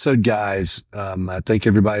it for the episode, guys. I thank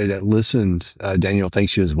everybody that listened. Daniel,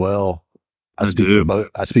 thanks you as well. I do.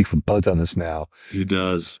 I speak for both of us now. He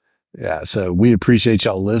does. Yeah, so we appreciate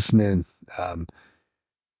y'all listening.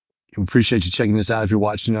 We appreciate you checking us out if you're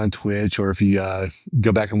watching on Twitch or if you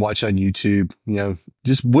go back and watch on YouTube. You know,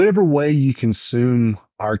 just whatever way you consume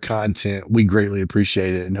our content, we greatly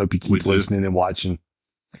appreciate it and hope you We keep do. listening and watching.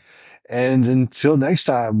 And until next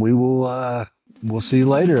time, we'll see you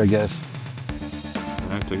later, I guess. All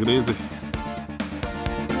right, take it easy.